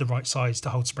just the right size to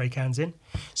hold spray cans in.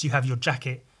 So you have your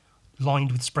jacket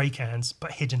lined with spray cans,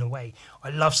 but hidden away. I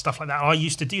love stuff like that. I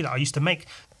used to do that. I used to make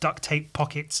duct tape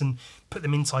pockets and put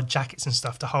them inside jackets and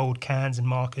stuff to hold cans and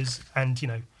markers and,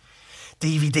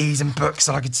 DVDs and books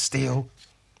that I could steal.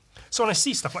 So when I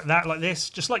see stuff like that, like this,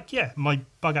 just like, my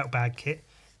bug out bag kit,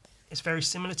 it's very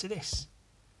similar to this.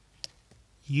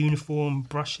 Uniform,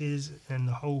 brushes, and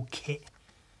the whole kit.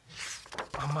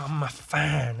 I'm a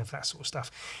fan of that sort of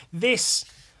stuff.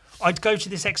 I'd go to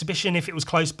this exhibition if it was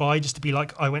close by, just to be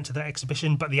like, I went to that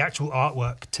exhibition, but the actual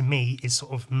artwork, to me, is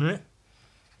sort of meh.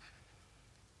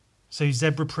 So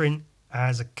zebra print,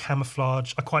 as a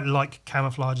camouflage. I quite like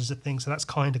camouflage as a thing, so that's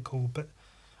kind of cool. But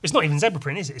it's not even zebra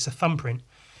print, is it? It's a thumbprint,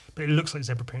 but it looks like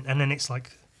zebra print, and then it's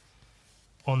like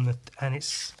on the, and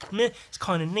it's meh. It's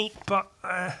kind of neat, but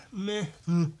meh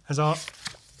as art.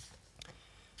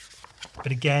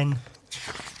 But again,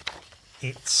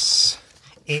 it's.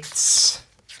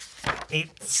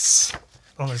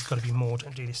 Oh, there's got to be more.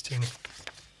 Don't do this to me.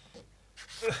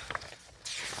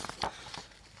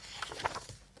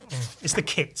 It's the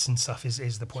kits and stuff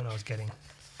is the point I was getting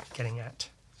at.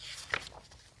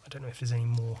 I don't know if there's any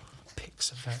more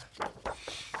pics of that.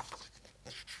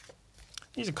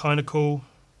 These are kind of cool.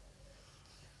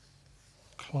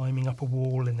 Climbing up a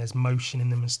wall and there's motion in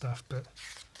them and stuff, but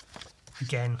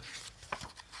again,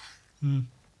 meh.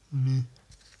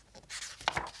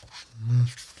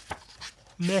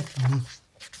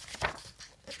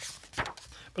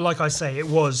 But like I say, it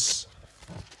was.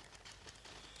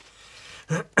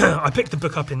 I picked the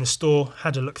book up in the store,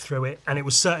 had a look through it, and it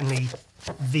was certainly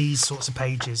these sorts of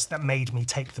pages that made me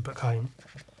take the book home.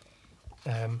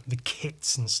 The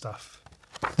kits and stuff.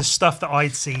 The stuff that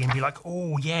I'd see and be like,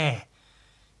 oh yeah,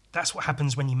 that's what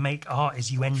happens when you make art,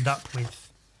 is you end up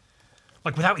with,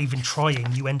 like without even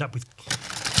trying, you end up with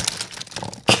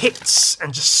kits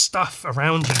and just stuff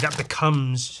around you that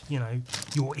becomes, you know,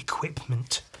 your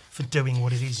equipment for doing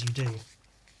what it is you do.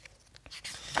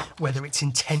 Whether it's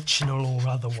intentional or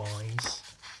otherwise.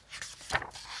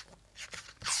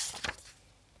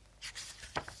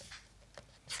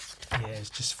 Yeah, it's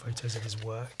just photos of his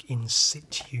work in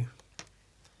situ.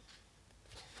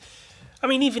 I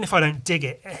mean, even if I don't dig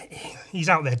it, he's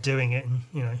out there doing it, and,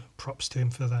 you know, props to him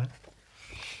for that.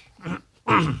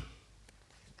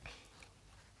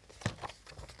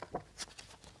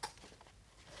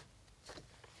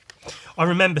 I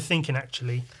remember thinking,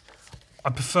 actually, I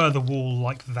prefer the wall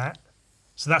like that.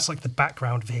 So that's like the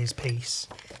background of his piece.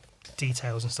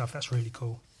 Details and stuff, that's really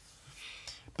cool.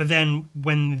 But then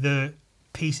when the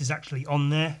piece is actually on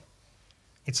there,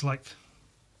 it's like,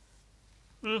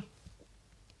 meh.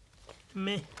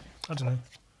 I don't know.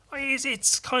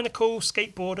 It's kind of cool,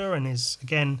 skateboarder, and is,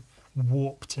 again,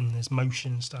 warped and there's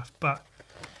motion and stuff. But,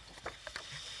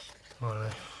 I don't know.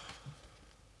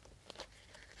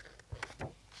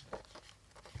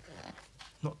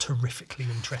 Not terrifically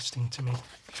interesting to me.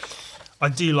 I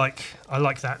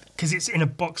like that because it's in a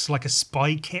box like a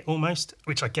spy kit almost,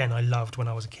 which again I loved when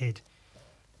I was a kid.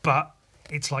 But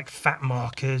it's like fat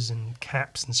markers and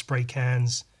caps and spray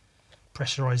cans,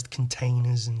 pressurized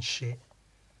containers and shit,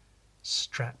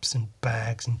 straps and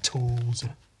bags and tools.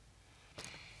 And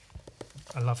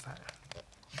I love that.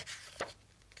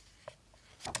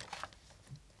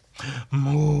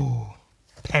 More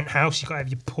penthouse. You got to have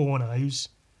your pornos.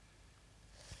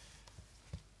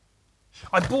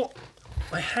 I bought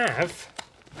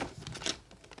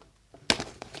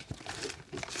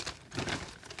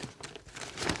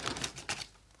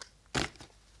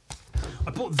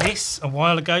this a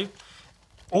while ago,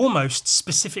 almost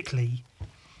specifically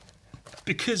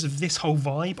because of this whole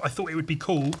vibe. I thought it would be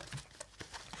cool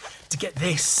to get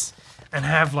this and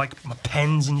have like my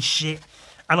pens and shit.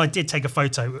 And I did take a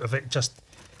photo of it just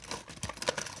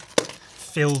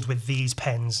filled with these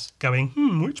pens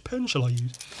going, which pen shall I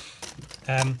use?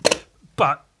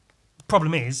 But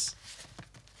problem is,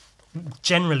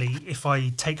 generally, if I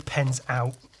take pens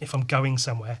out, if I'm going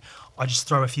somewhere, I just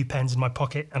throw a few pens in my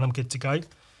pocket and I'm good to go.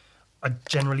 I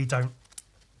generally don't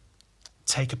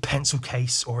take a pencil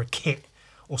case or a kit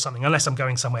or something unless I'm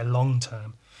going somewhere long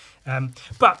term.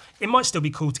 But it might still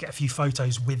be cool to get a few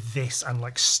photos with this and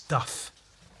like stuff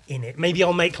in it. Maybe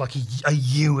I'll make like a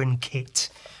ewan kit,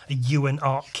 a ewan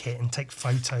art kit, and take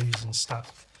photos and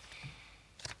stuff.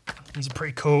 These are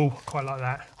pretty cool. Quite like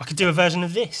that. I could do a version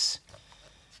of this.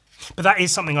 But that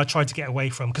is something I tried to get away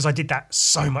from because I did that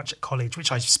so much at college, which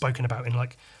I've spoken about in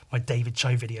like my David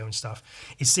Cho video and stuff,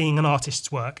 is seeing an artist's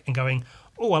work and going,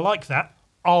 oh, I like that.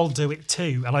 I'll do it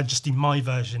too. And I just do my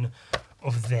version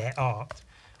of their art.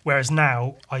 Whereas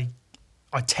now I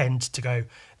tend to go,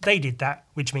 they did that,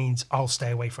 which means I'll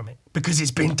stay away from it because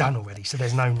it's been done already. So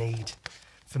there's no need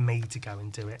for me to go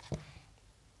and do it.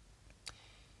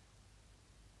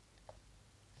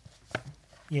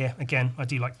 Yeah, again, I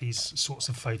do like these sorts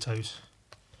of photos.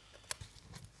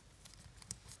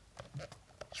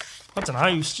 I don't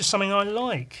know, it's just something I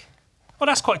like. Oh,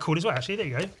 that's quite cool as well, actually. There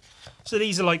you go. So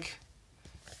these are like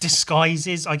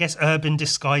disguises, I guess, urban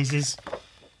disguises.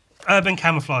 Urban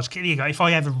camouflage kit. There you go. If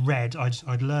I ever read,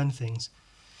 I'd learn things.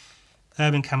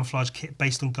 Urban camouflage kit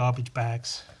based on garbage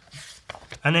bags.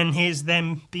 And then here's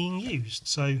them being used.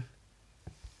 So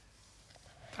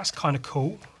that's kind of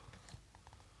cool.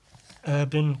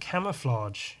 Urban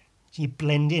camouflage. So you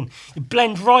blend in. You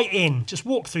blend right in. Just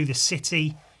walk through the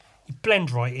city. You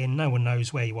blend right in. No one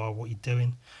knows where you are, what you're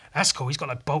doing. That's cool. He's got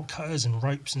like bolt cutters and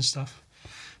ropes and stuff.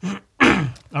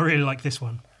 I really like this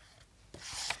one.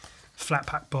 Flat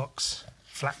pack box.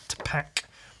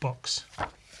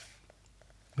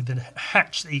 With the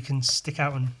hatch that you can stick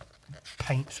out and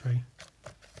paint through.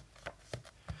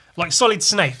 Like Solid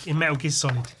Snake in Metal Gear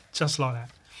Solid. Just like that.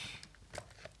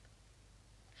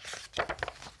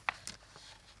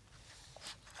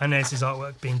 And there's his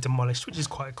artwork being demolished, which is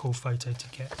quite a cool photo to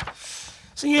get.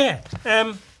 So yeah,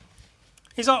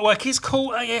 his artwork is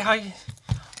cool. Like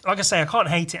I say, I can't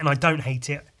hate it and I don't hate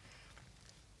it.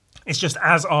 It's just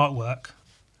as artwork,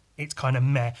 it's kind of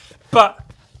meh. But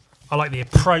I like the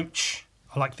approach.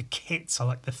 I like the kits. I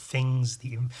like the things.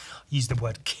 I use the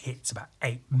word kits about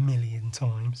 8 million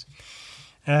times.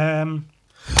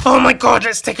 Oh my god,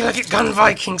 let's take a look at Gun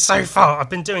Viking so far. I've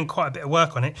been doing quite a bit of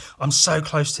work on it. I'm so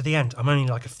close to the end. I'm only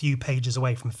like a few pages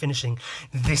away from finishing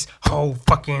this whole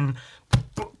fucking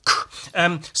book.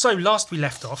 So last we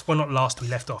left off, well not last we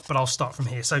left off, but I'll start from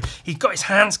here. So he got his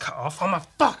hands cut off. Oh my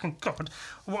fucking god,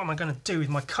 what am I going to do with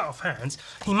my cut off hands?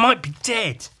 He might be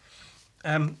dead.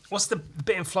 What's the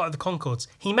bit in Flight of the Conchords?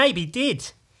 He maybe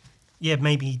did. Yeah,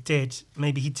 maybe he did.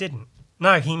 Maybe he didn't.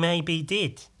 No, he maybe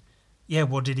did. Yeah,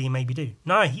 what did he maybe do?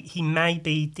 No, he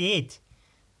maybe did.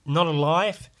 Not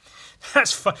alive.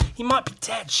 That's fine. He might be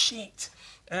dead. Shit.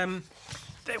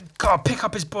 God, pick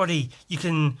up his body. You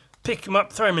can pick him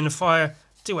up, throw him in the fire,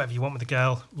 do whatever you want with the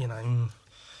girl. You know.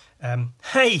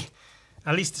 Hey,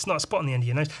 at least it's not a spot on the end of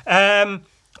your nose.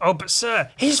 Oh, but sir,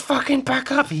 he's fucking back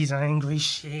up. He's angry.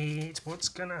 Shit. What's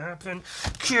gonna happen?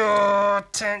 Cure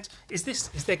tent. Is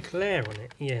there glare on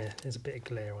it? Yeah, there's a bit of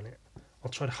glare on it. I'll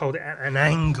try to hold it at an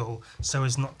angle so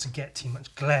as not to get too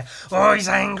much glare. Oh, he's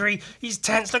angry. He's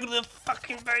tense. Look at the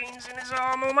fucking veins in his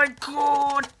arm. Oh, my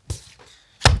God.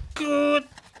 Good.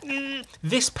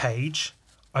 This page,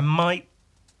 I might...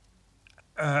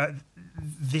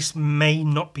 this may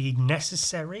not be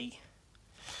necessary.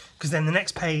 Because then the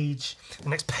next pages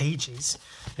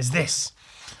is this.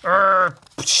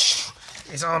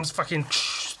 His arm's fucking...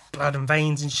 blood and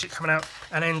veins and shit coming out.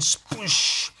 And then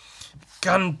spoosh.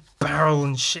 Gun barrel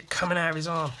and shit coming out of his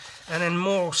arm, and then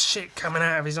more shit coming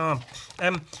out of his arm.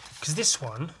 Because this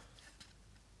one,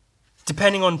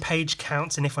 depending on page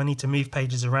counts and if I need to move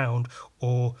pages around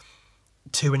or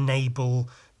to enable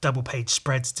double page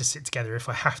spreads to sit together, if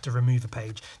I have to remove a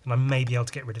page, then I may be able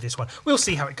to get rid of this one. We'll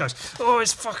see how it goes. Oh,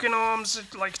 his fucking arms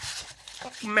are like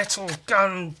metal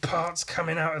gun parts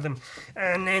coming out of them,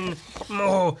 and then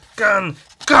more gun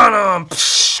arm. The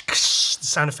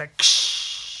sound effect.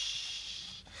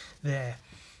 There,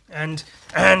 and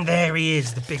there he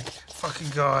is, the big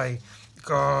fucking guy.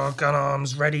 God, gun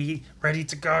arms ready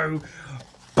to go.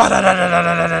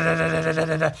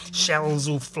 Shells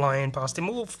all flying past him.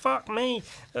 Oh, fuck me.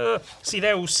 See,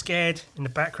 they're all scared. In the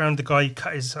background, the guy who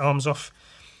cut his arms off,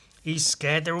 he's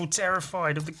scared. They're all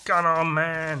terrified of the gun arm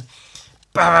man.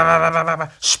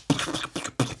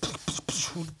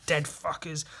 Dead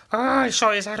fuckers. Ah, he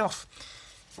shot his head off.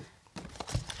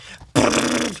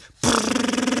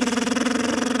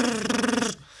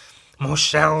 More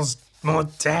shells, more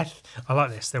death. I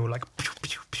like this. They were like pew,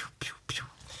 pew, pew, pew, pew.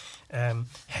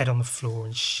 Head on the floor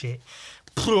and shit.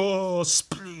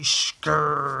 Splish,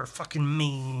 grr, fucking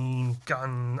mean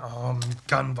gun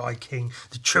Viking.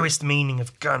 The truest meaning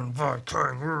of gun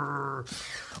Viking.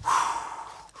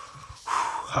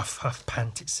 Huff, huff,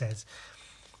 pant, it says.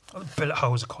 Oh, the bullet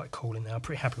holes are quite cool in there. I'm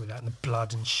pretty happy with that. And the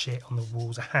blood and shit on the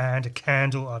walls. A hand, a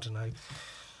candle, I don't know.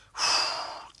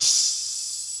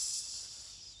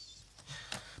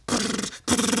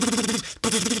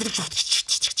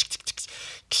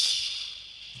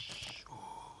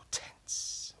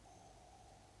 Tense.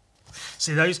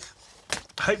 See those?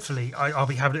 Hopefully I'll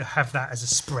be able to have that as a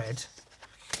spread.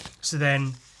 So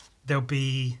then there'll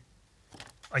be,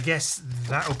 I guess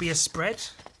that'll be a spread.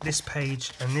 This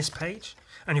page and this page.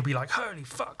 And you'll be like, holy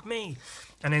fuck me.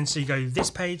 And then so you go this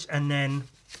page and then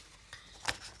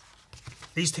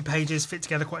these two pages fit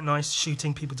together quite nice,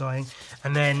 shooting, people dying.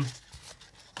 And then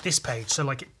this page, so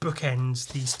like it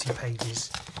bookends these two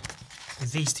pages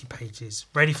with these two pages,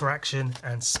 ready for action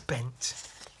and spent.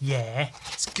 Yeah,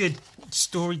 it's good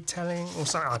storytelling or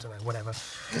something, I don't know, whatever.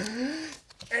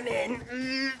 And then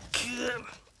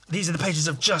these are the pages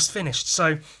I've just finished.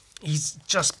 So he's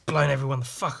just blown everyone the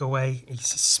fuck away. He's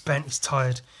spent, he's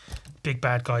tired. Big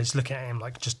bad guy's looking at him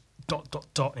like just ...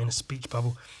 in a speech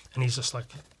bubble. And he's just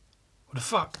like, what the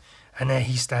fuck? And there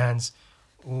he stands,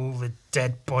 all the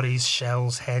dead bodies,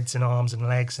 shells, heads and arms and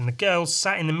legs, and the girl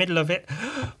sat in the middle of it.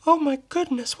 Oh my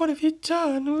goodness, what have you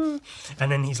done?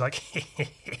 And then he's like,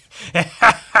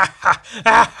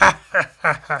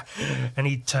 and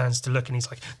he turns to look and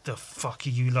he's like, the fuck are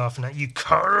you laughing at, you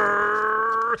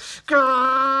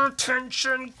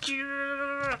tension.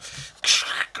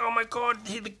 Oh my god,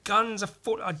 the guns are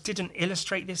full. I didn't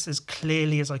illustrate this as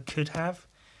clearly as I could have.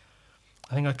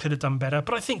 I think I could have done better,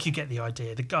 but I think you get the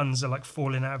idea. The guns are like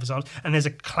falling out of his arms, and there's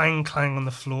a clang clang on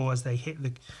the floor as they hit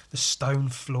the stone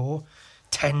floor.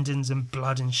 Tendons and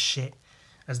blood and shit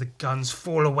as the guns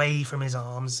fall away from his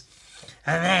arms.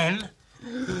 And then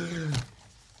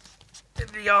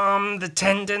the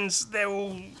tendons, they're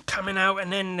all coming out,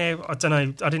 and then I don't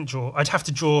know, I didn't draw. I'd have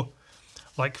to draw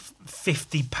like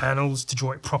 50 panels to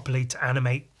draw it properly, to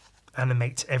animate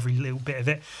every little bit of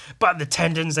it. But the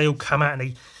tendons, they all come out and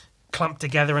they clump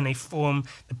together and they form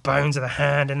the bones of the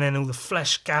hand, and then all the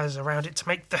flesh gathers around it to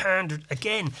make the hand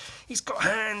again. He's got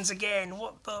hands again.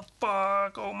 What the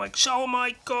fuck? Oh my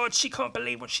god, she can't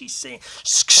believe what she's seeing.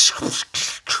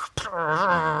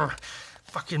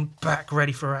 Fucking back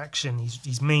ready for action.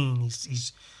 He's mean.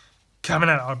 He's coming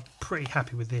out. I'm pretty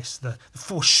happy with this. The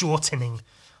foreshortening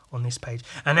on this page.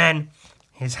 And then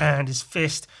his hand, his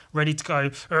fist, ready to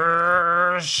go.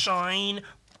 Shine.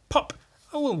 Pop.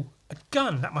 Oh, a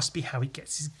gun. That must be how he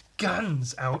gets his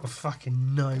guns out of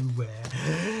fucking nowhere.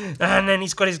 And then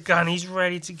he's got his gun. He's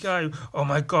ready to go. Oh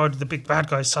my god, the big bad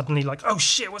guy's suddenly like, oh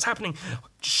shit, what's happening?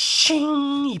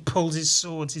 Shing! He pulls his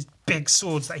swords, his big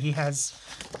swords that he has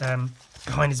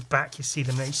behind his back. You see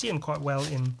them there. You see them quite well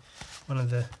in one of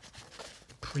the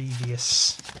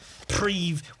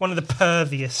one of the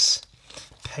previous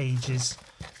pages.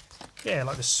 Yeah,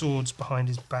 like the swords behind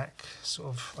his back, sort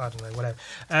of, I don't know, whatever.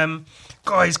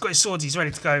 Guy's got his swords, he's ready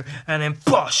to go, and then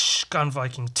bosh, gun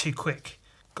Viking, too quick.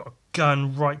 Got a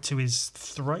gun right to his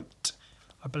throat,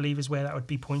 I believe is where that would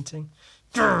be pointing.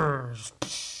 That's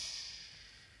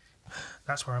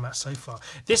where I'm at so far.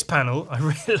 This panel, I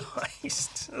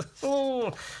realised,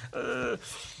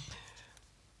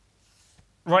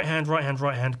 right hand,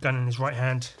 gun in his right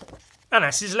hand, and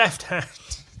that's his left hand.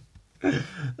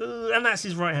 And that's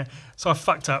his right hand. So I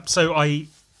fucked up. So I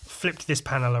flipped this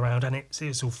panel around, and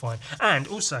it's all fine. And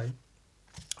also,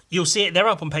 you'll see it. They're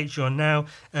up on Patreon now.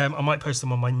 I might post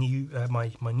them on my new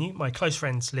my close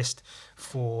friends list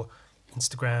for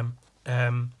Instagram.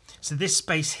 So this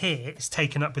space here is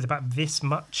taken up with about this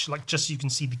much, like just so you can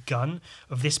see the gun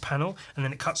of this panel, and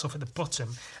then it cuts off at the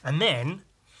bottom, and then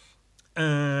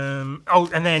and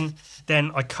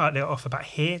then I cut it off about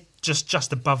here,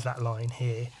 just above that line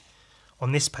here.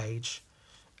 On this page,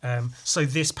 so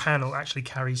this panel actually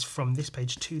carries from this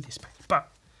page to this page,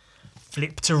 but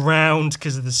flipped around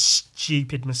because of the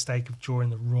stupid mistake of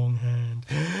drawing the wrong hand.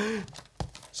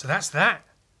 So that's that.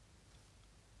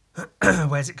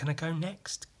 Where's it going to go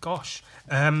next? Gosh.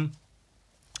 I mean,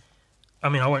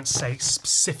 I won't say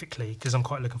specifically because I'm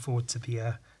quite looking forward to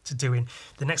the to doing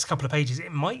the next couple of pages.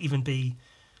 It might even be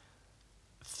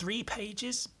 3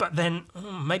 pages, but then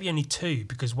maybe only 2,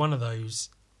 because one of those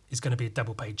is going to be a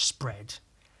double page spread.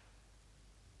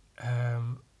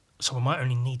 So I might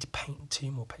only need to paint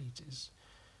 2 more pages.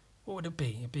 What would it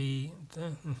be? It'd be...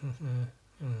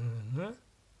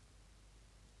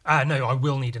 no, I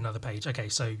will need another page. Okay,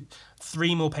 so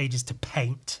 3 more pages to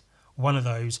paint. One of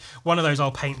those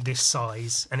I'll paint this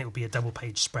size, and it will be a double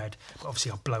page spread. But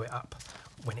obviously I'll blow it up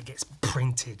when it gets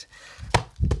printed.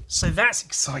 So that's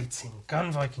exciting.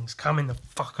 Gun Vikings coming the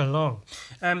fuck along.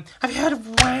 Have you heard of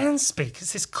Wan Speak?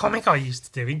 It's this comic I used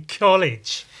to do in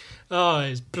college. Oh,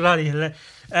 it's bloody hilarious.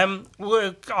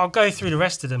 I'll go through the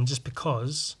rest of them just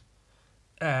because.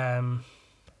 Maybe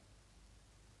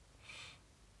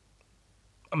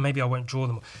I won't draw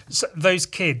them all. So those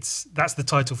kids, that's the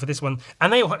title for this one.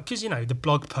 And they all, because, you know, the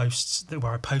blog posts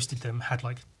where I posted them had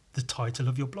like the title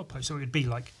of your blog post. So it would be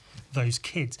like those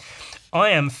kids. I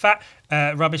am fat,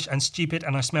 rubbish and stupid,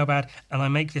 and I smell bad, and I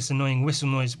make this annoying whistle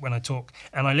noise when I talk,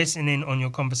 and I listen in on your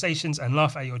conversations and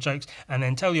laugh at your jokes and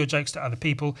then tell your jokes to other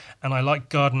people, and I like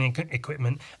gardening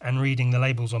equipment and reading the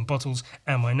labels on bottles,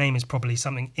 and my name is probably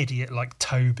something idiot like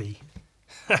Toby.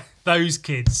 Those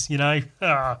kids, you know.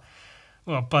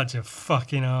 What a bunch of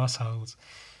fucking assholes.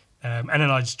 And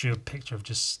then I just drew a picture of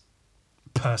just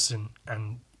person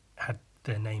and had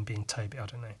their name being Toby. I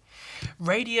don't know.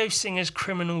 Radio Singer's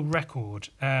Criminal Record.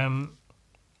 I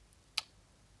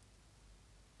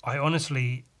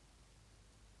honestly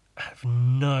have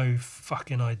no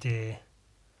fucking idea.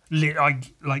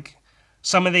 Like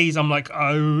some of these I'm like,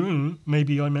 oh,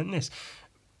 maybe I meant this.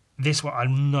 This one, I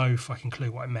have no fucking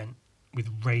clue what I meant. with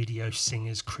radio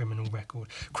singers, criminal record.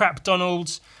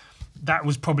 Crapdonald's, that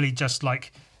was probably just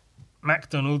like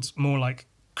McDonald's, more like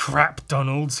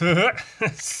Crapdonald's.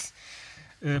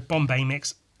 Bombay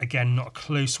mix, again, not a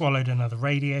clue. Swallowed another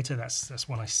radiator, that's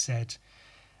one I said.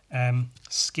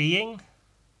 Skiing,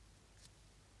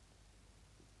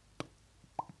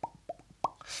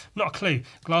 not a clue.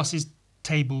 Glasses,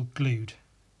 table, glued.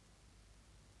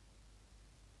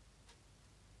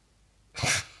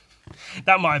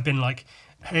 That might have been like,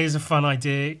 here's a fun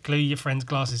idea, glue your friend's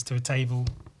glasses to a table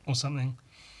or something.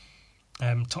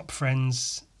 Top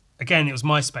friends, again, it was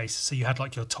MySpace, so you had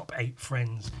like your top 8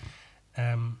 friends,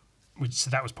 so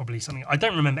that was probably something. I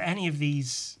don't remember any of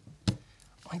these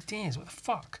ideas. What the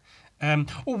fuck?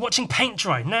 Watching paint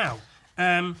dry now.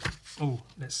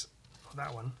 Let's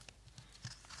that one.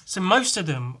 So most of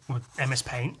them were MS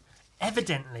Paint,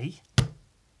 evidently.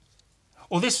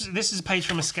 Or this is a page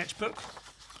from a sketchbook.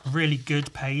 A really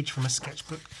good page from a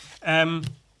sketchbook.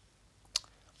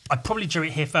 I probably drew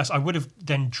it here first. I would have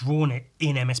then drawn it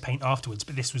in MS Paint afterwards,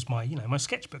 but this was my, my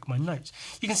sketchbook, my notes.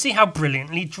 You can see how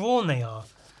brilliantly drawn they are.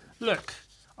 Look,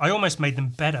 I almost made them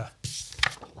better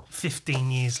 15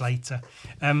 years later.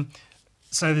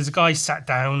 So there's a guy sat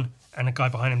down and a guy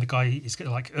behind him. The guy is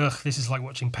like, ugh, this is like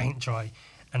watching paint dry.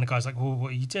 And the guy's like, well, what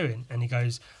are you doing? And he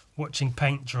goes, watching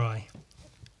paint dry.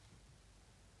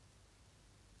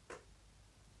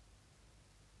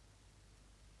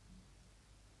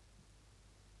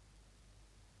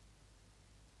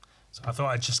 So I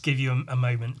thought I'd just give you a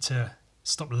moment to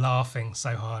stop laughing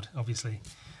so hard, obviously.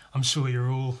 I'm sure you're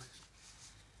all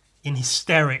in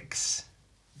hysterics.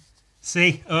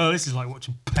 See? Oh, this is like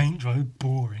watching paint dry.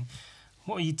 Boring.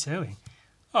 What are you doing?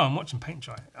 Oh, I'm watching paint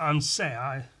dry.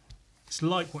 It's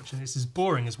like watching this. As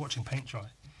boring as watching paint dry.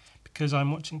 Because I'm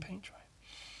watching paint dry.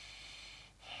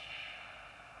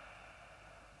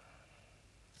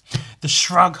 The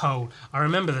shrug hole. I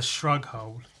remember the shrug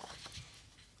hole.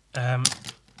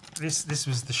 This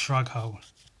was the shrug hole.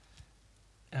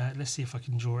 Let's see if I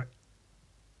can draw it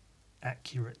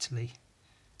accurately.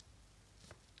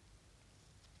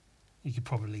 You could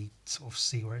probably sort of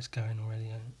see where it's going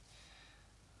already.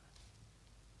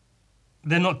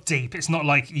 They're not deep. It's not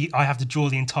like I have to draw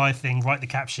the entire thing, write the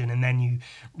caption, and then you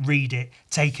read it,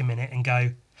 take a minute and go,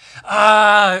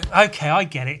 okay, I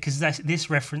get it, because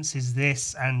this references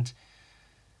this, and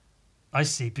I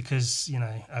see, because,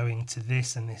 owing to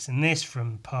this and this and this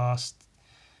from past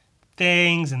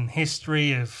things and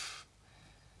history of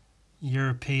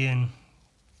European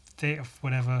theatre,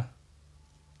 whatever.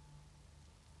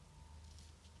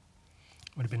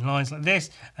 Would have been lines like this,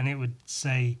 and it would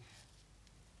say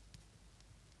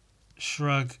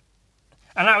shrug,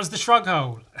 and that was the shrug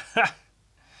hole.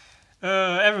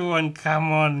 Everyone,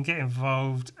 come on, get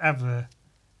involved. Have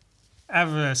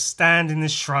a stand in the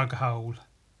shrug hole.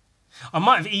 I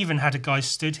might have even had a guy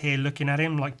stood here looking at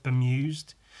him like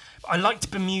bemused. I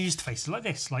liked bemused faces like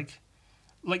this, like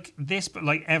this, but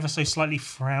like ever so slightly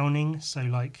frowning. So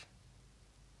like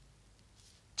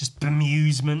just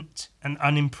bemusement and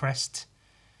unimpressed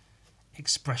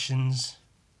expressions.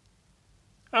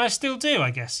 And I still do,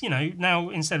 I guess. Now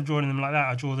instead of drawing them like that,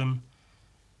 I draw them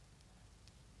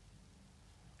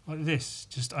like this,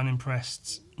 just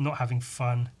unimpressed, not having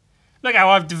fun. Look how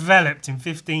I've developed in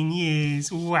 15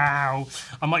 years. Wow.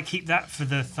 I might keep that for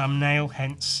the thumbnail,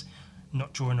 hence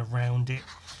not drawing around it.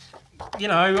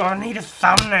 I need a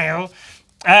thumbnail.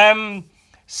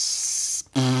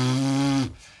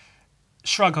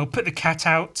 Shrug, I'll put the cat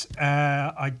out.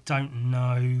 I don't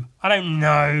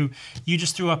know. You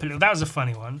just threw up a little. That was a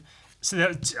funny one.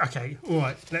 So, okay, all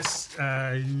right. Let's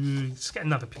get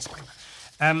another piece of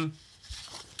paper.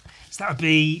 So that would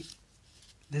be,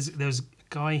 there's a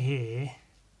guy here,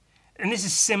 and this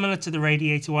is similar to the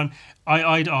radiator one.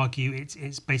 I'd argue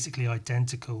it's basically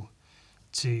identical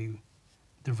to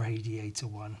the radiator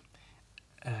one,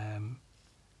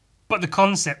 but the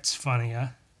concept's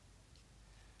funnier.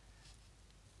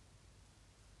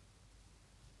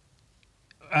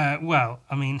 Well,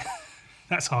 I mean,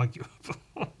 that's arguable.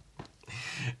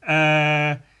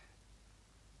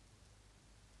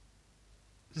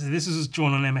 So this was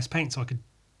drawn on MS Paint, so I could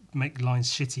make lines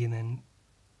shitty and then,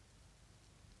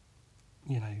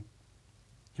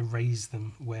 erase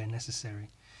them where necessary.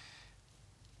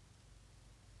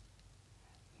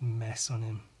 Mess on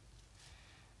him.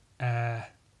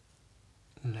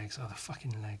 Legs. Oh, the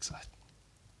fucking legs.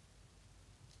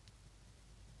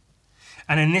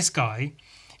 And then this guy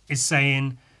is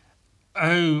saying,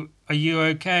 oh, are you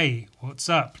okay? What's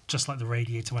up? Just like the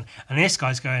radiator one. And this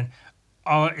guy's going,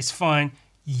 oh, it's fine.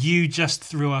 You just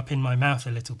threw up in my mouth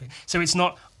a little bit. So it's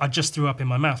not, I just threw up in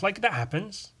my mouth. Like, that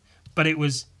happens. But it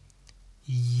was,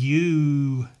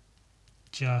 You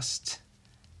just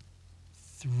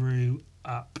threw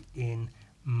up in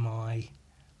my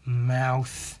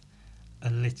mouth a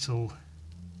little.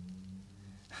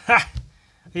 Ha!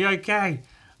 Are you okay?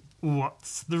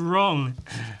 What's the wrong?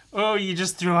 Oh, you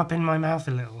just threw up in my mouth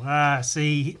a little.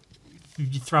 See,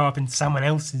 you throw up in someone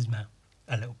else's mouth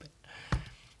a little bit.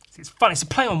 It's fun. It's a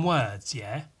play on words,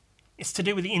 yeah? It's to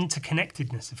do with the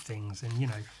interconnectedness of things and, you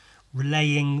know,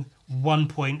 relaying one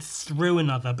point through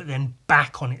another but then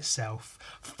back on itself.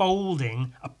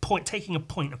 Folding a point, taking a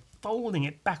point and folding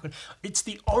it backward. It's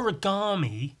the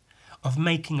origami of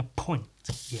making a point,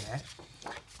 yeah?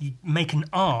 You make an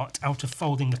art out of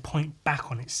folding the point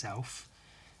back on itself,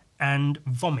 and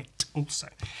vomit also.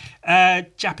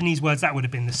 Japanese words, that would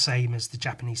have been the same as the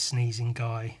Japanese sneezing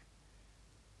guy.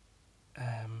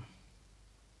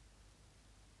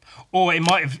 Or it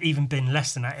might have even been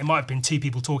less than that. It might have been two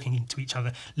people talking to each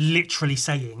other, literally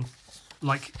saying,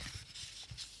 like,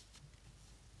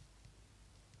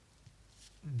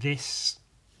 this.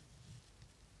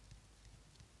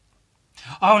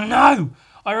 Oh no!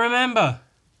 I remember.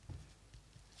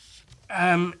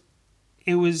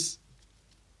 It was.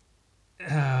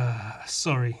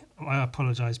 Sorry, I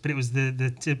apologise, but it was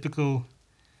the typical,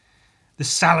 the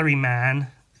salary man,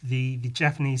 the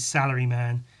Japanese salary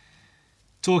man,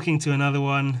 talking to another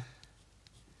one,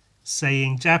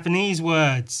 saying Japanese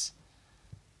words,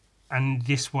 and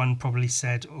this one probably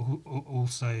said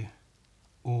also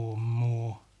or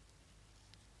more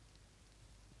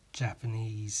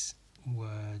Japanese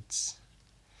words.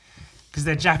 Because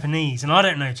they're Japanese, and I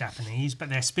don't know Japanese, but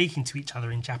they're speaking to each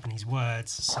other in Japanese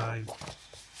words, so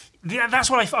that's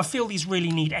what I feel these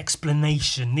really need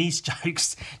explanation. These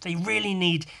jokes, they really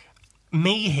need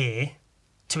me here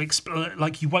to explain.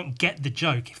 Like, you won't get the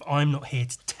joke if I'm not here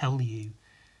to tell you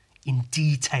in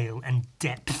detail and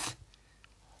depth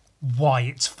why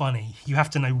it's funny. You have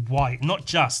to know why, not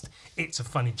just it's a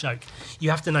funny joke. You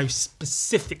have to know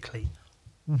specifically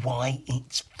why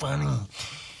it's funny.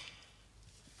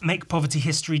 Make poverty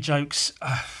history jokes.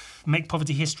 Make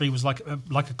poverty history was like a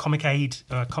comic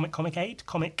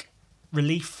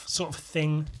relief sort of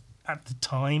thing at the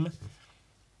time.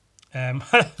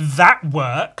 That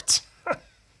worked.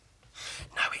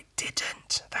 No, it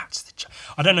didn't. That's the joke.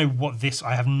 I don't know what this.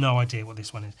 I have no idea what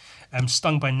this one is.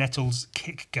 Stung by nettles,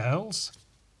 kick girls.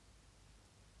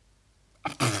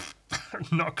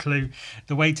 Not a clue.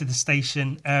 The way to the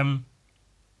station.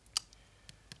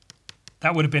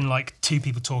 That would have been like two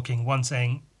people talking, one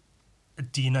saying,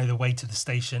 do you know the way to the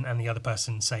station? And the other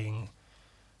person saying,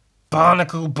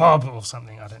 Barnacle Bob or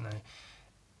something, I don't know.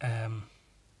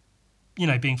 You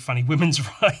know, being funny, women's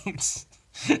rights.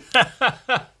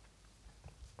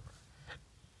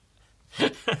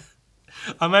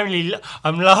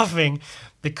 I'm laughing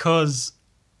because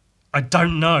I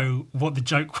don't know what the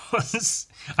joke was.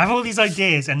 I have all these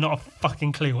ideas and not a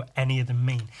fucking clue what any of them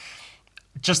mean.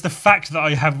 Just the fact that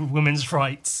I have women's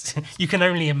rights, you can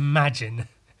only imagine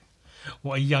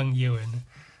what a young Ewan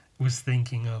was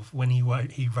thinking of when he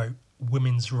wrote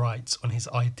women's rights on his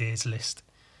ideas list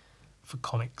for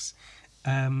comics.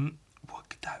 What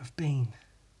could that have been?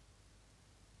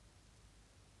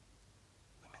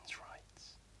 Women's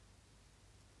rights.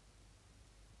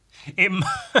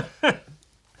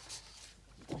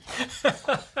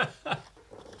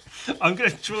 I'm going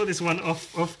to draw this one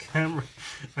off camera,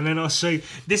 and then I'll show you.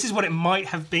 This is what it might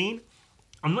have been.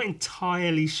 I'm not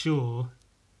entirely sure,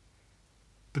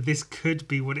 but this could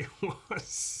be what it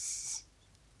was.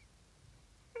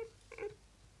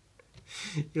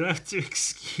 You'll have to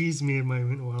excuse me a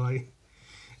moment while I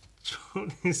draw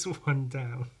this one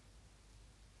down.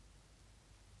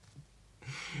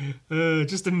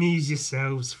 Just amuse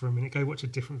yourselves for a minute. Go watch a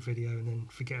different video and then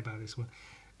forget about this one.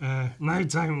 No,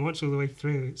 don't watch all the way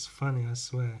through. It's funny, I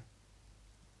swear.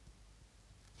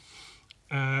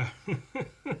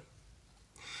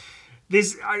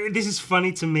 This is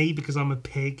funny to me because I'm a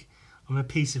pig. I'm a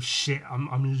piece of shit.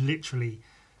 I'm literally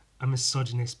a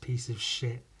misogynist piece of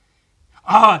shit.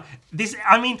 I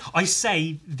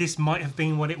say this might have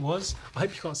been what it was. I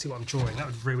hope you can't see what I'm drawing. That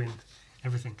would ruin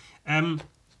everything.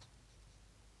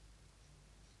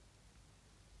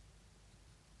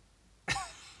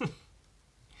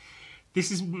 This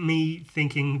is me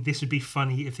thinking this would be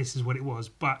funny if this is what it was,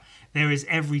 but there is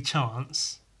every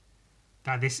chance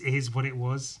that this is what it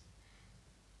was.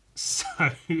 So,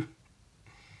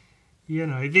 you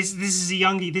know, this is a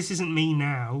youngie. This isn't me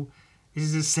now. This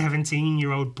is a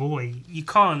 17-year-old boy. You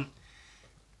can't,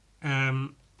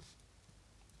 you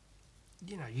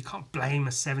know, you can't blame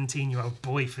a 17-year-old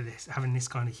boy for this, having this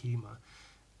kind of humour.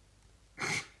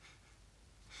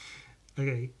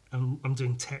 Okay, I'm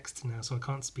doing text now, so I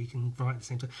can't speak and write at the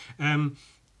same time.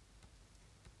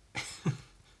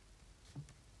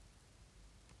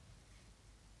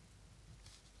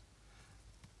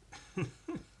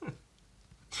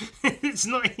 It's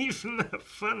not even that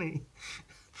funny,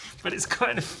 but it's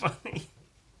kind of funny.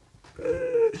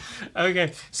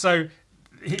 Okay, so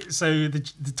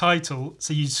the title.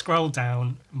 So you scroll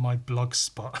down my blog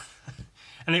spot,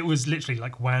 and it was literally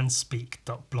like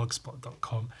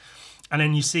wanspeak.blogspot.com, and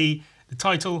then you see the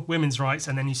title, women's rights,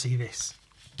 and then you see this: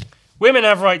 women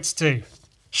have rights too.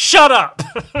 Shut up.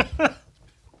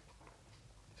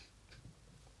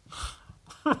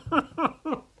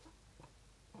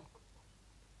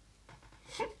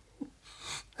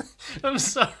 I'm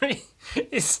sorry,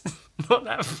 it's not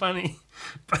that funny,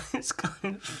 but it's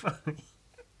kind of funny.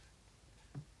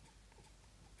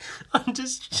 I'm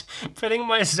just putting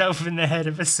myself in the head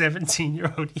of a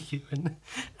 17-year-old Ewan,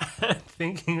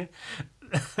 thinking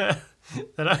that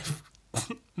I've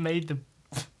made the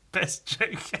best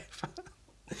joke ever.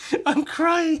 I'm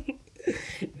crying.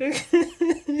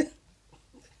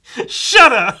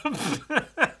 Shut up.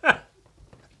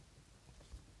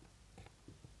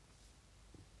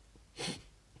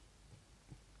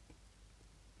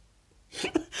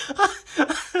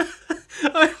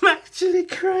 I'm actually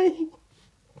crying.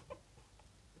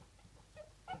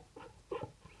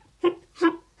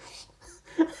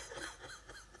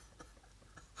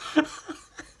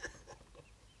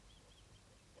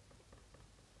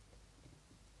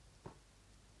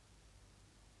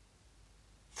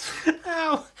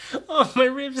 Ow! Oh, my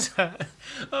ribs hurt.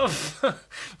 Oh,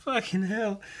 fucking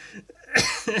hell.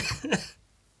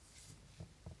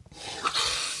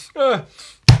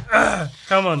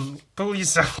 Come on, pull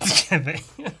yourself together.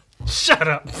 Shut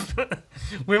up.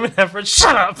 Women have rights.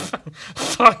 Shut up.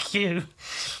 Fuck you.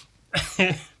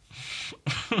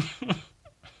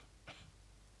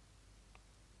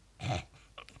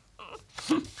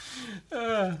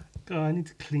 God, I need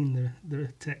to clean the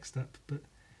text up, but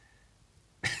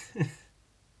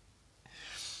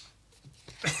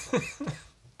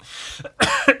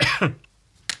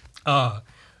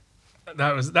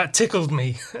that tickled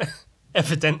me,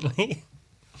 evidently.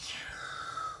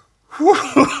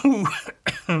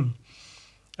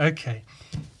 Okay,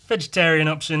 vegetarian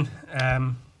option.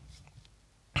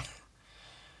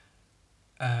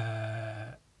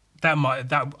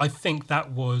 I think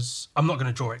that was. I'm not going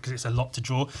to draw it because it's a lot to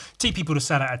draw. Two people to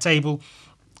sat at a table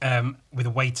with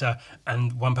a waiter,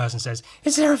 and one person says,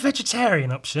 "Is there a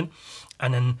vegetarian option?"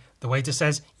 And then the waiter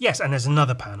says, "Yes." And there's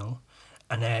another panel,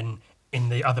 and then in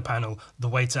the other panel, the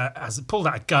waiter has pulled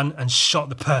out a gun and shot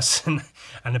the person,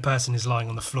 and the person is lying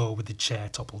on the floor with the chair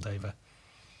toppled over.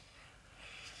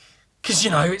 Because,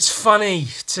 it's funny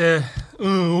to,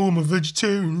 I'm a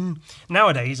vegetarian.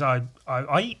 Nowadays, I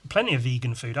eat plenty of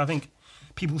vegan food. I think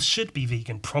people should be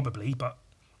vegan, probably, but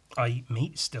I eat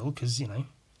meat still because,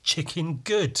 chicken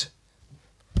good.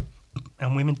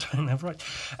 And women don't have rights.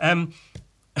 I've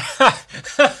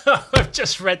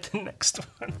just read the next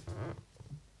one.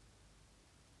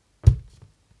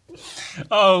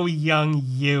 Oh, young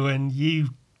Ewan, you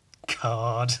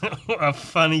card. What a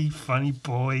funny, funny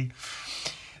boy.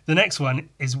 The next one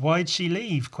is "Why'd she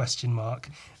leave?" ?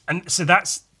 And so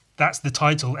that's the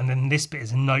title, and then this bit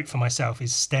is a note for myself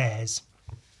is stairs.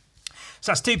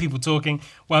 So that's two people talking,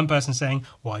 one person saying,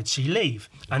 "Why'd she leave?"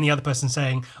 And the other person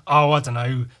saying, "Oh, I don't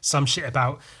know, some shit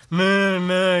about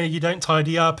you don't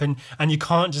tidy up and you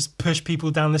can't just push people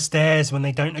down the stairs when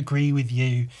they don't agree with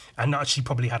you." And she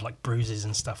probably had like bruises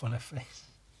and stuff on her face.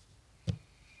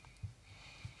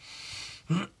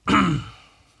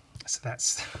 So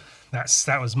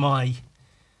that was my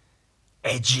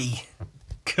edgy,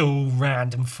 cool,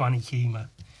 random, funny humour.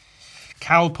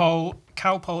 Calpol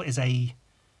is a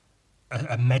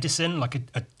medicine, like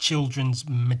a children's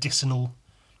medicinal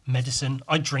medicine.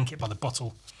 I drink it by the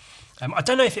bottle. I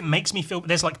don't know if it makes me feel, but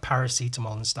there's like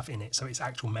paracetamol and stuff in it, so it's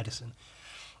actual medicine.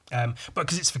 But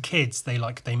because it's for kids, they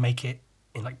make it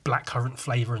in like blackcurrant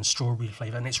flavour and strawberry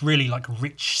flavour, and it's really like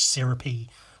rich, syrupy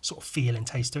sort of feel and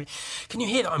taste to it. Can you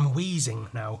hear that I'm wheezing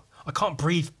now? I can't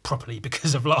breathe properly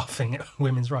because of laughing at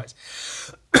women's rights.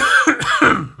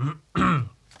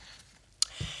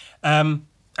 And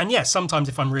yeah, sometimes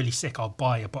if I'm really sick, I'll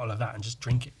buy a bottle of that and just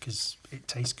drink it because it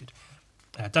tastes good.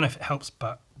 I don't know if it helps,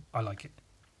 but I like it.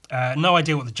 No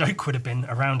idea what the joke would have been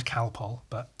around Calpol,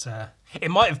 but it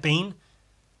might have been.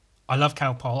 I love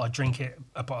Calpol. I drink it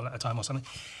a bottle at a time or something.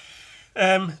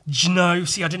 Jno.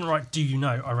 See, I didn't write "do you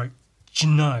know." I wrote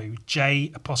Jno.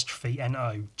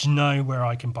 J''No. Do you know where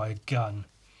I can buy a gun?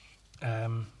 I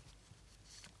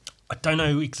don't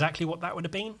know exactly what that would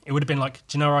have been. It would have been like,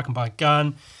 "Do you know where I can buy a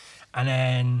gun?" And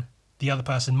then the other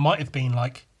person might have been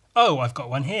like, oh, I've got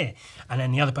one here. And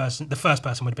then the first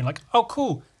person would have been like, oh,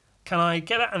 cool. Can I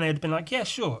get that? And they'd have been like, yeah,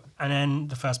 sure. And then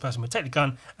the first person would take the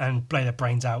gun and blow their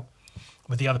brains out,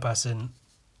 with the other person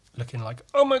looking like,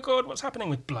 oh my God, what's happening,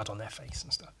 with blood on their face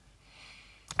and stuff.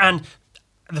 And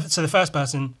so the first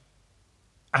person,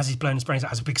 as he's blowing his brains out,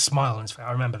 has a big smile on his face.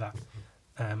 I remember that.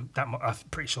 I'm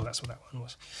pretty sure that's what that one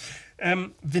was.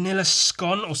 Vanilla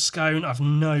scone or scone, I've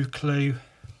no clue.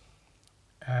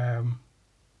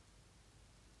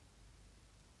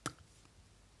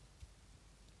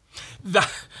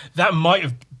 That might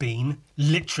have been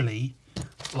literally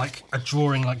like a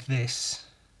drawing like this,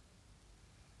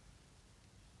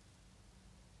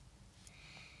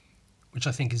 which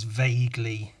I think is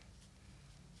vaguely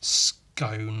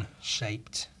scone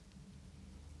shaped.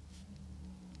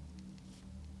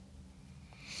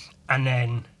 And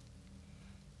then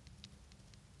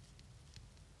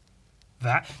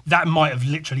that might have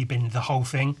literally been the whole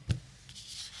thing.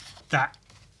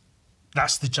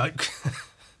 That's the joke.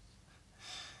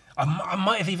 I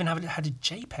might have even had a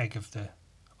JPEG of the.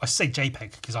 I say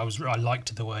JPEG because I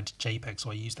liked the word JPEG,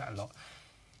 so I used that a lot.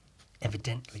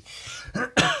 Evidently,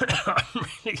 I'm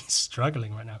really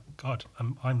struggling right now. God,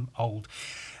 I'm old.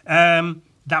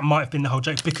 That might have been the whole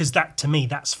joke, because that, to me,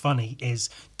 that's funny, is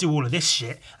do all of this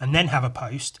shit and then have a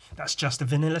post that's just a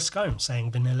vanilla scone saying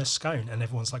vanilla scone, and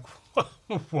everyone's like,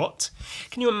 what?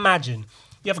 Can you imagine?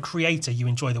 You have a creator you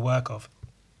enjoy the work of,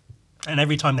 and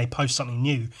every time they post something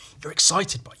new, you're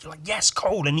excited by it. You're like, yes,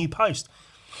 cool, a new post.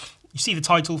 You see the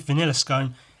title, vanilla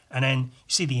scone, and then you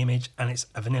see the image and it's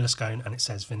a vanilla scone and it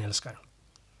says vanilla scone.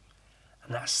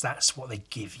 And that's what they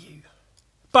give you.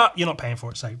 But you're not paying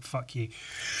for it, so fuck you.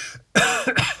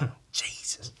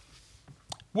 Jesus.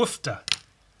 Woofter.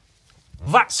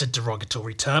 That's a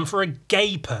derogatory term for a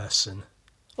gay person.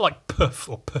 Like puff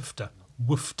or puffter.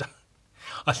 Woofter.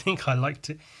 I think I liked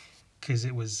it because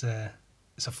it was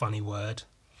it's a funny word.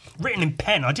 Written in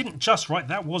pen. I didn't just write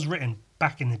that. Was written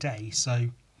back in the day, so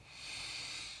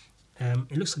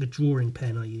it looks like a drawing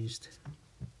pen I used.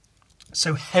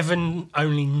 So heaven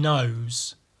only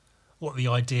knows what the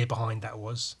idea behind that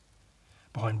was.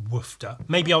 Behind woofter.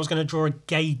 Maybe I was going to draw a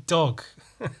gay dog.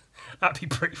 That'd be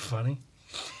pretty funny.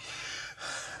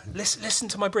 Listen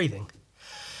to my breathing.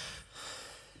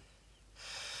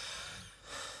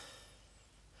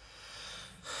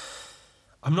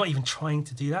 I'm not even trying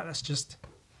to do that. That's just...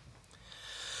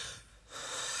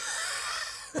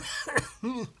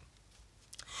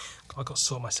 I've got to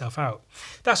sort myself out.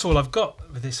 That's all I've got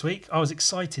for this week. I was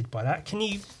excited by that. Can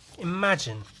you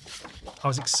imagine? I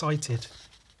was excited.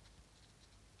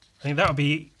 I think that would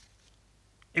be...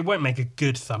 It won't make a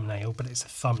good thumbnail, but it's a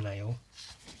thumbnail.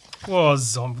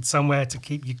 Was on somewhere to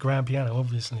keep your grand piano,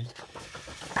 obviously.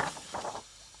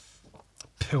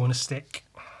 Pill on a stick.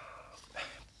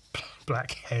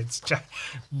 Blackheads.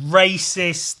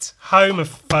 Racist.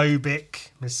 Homophobic.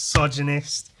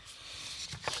 Misogynist.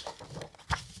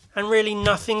 And really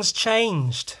nothing's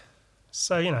changed.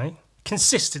 So, you know,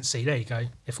 consistency. There you go.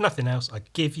 If nothing else, I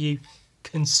give you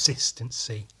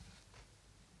consistency.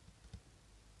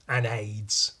 And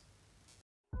AIDS.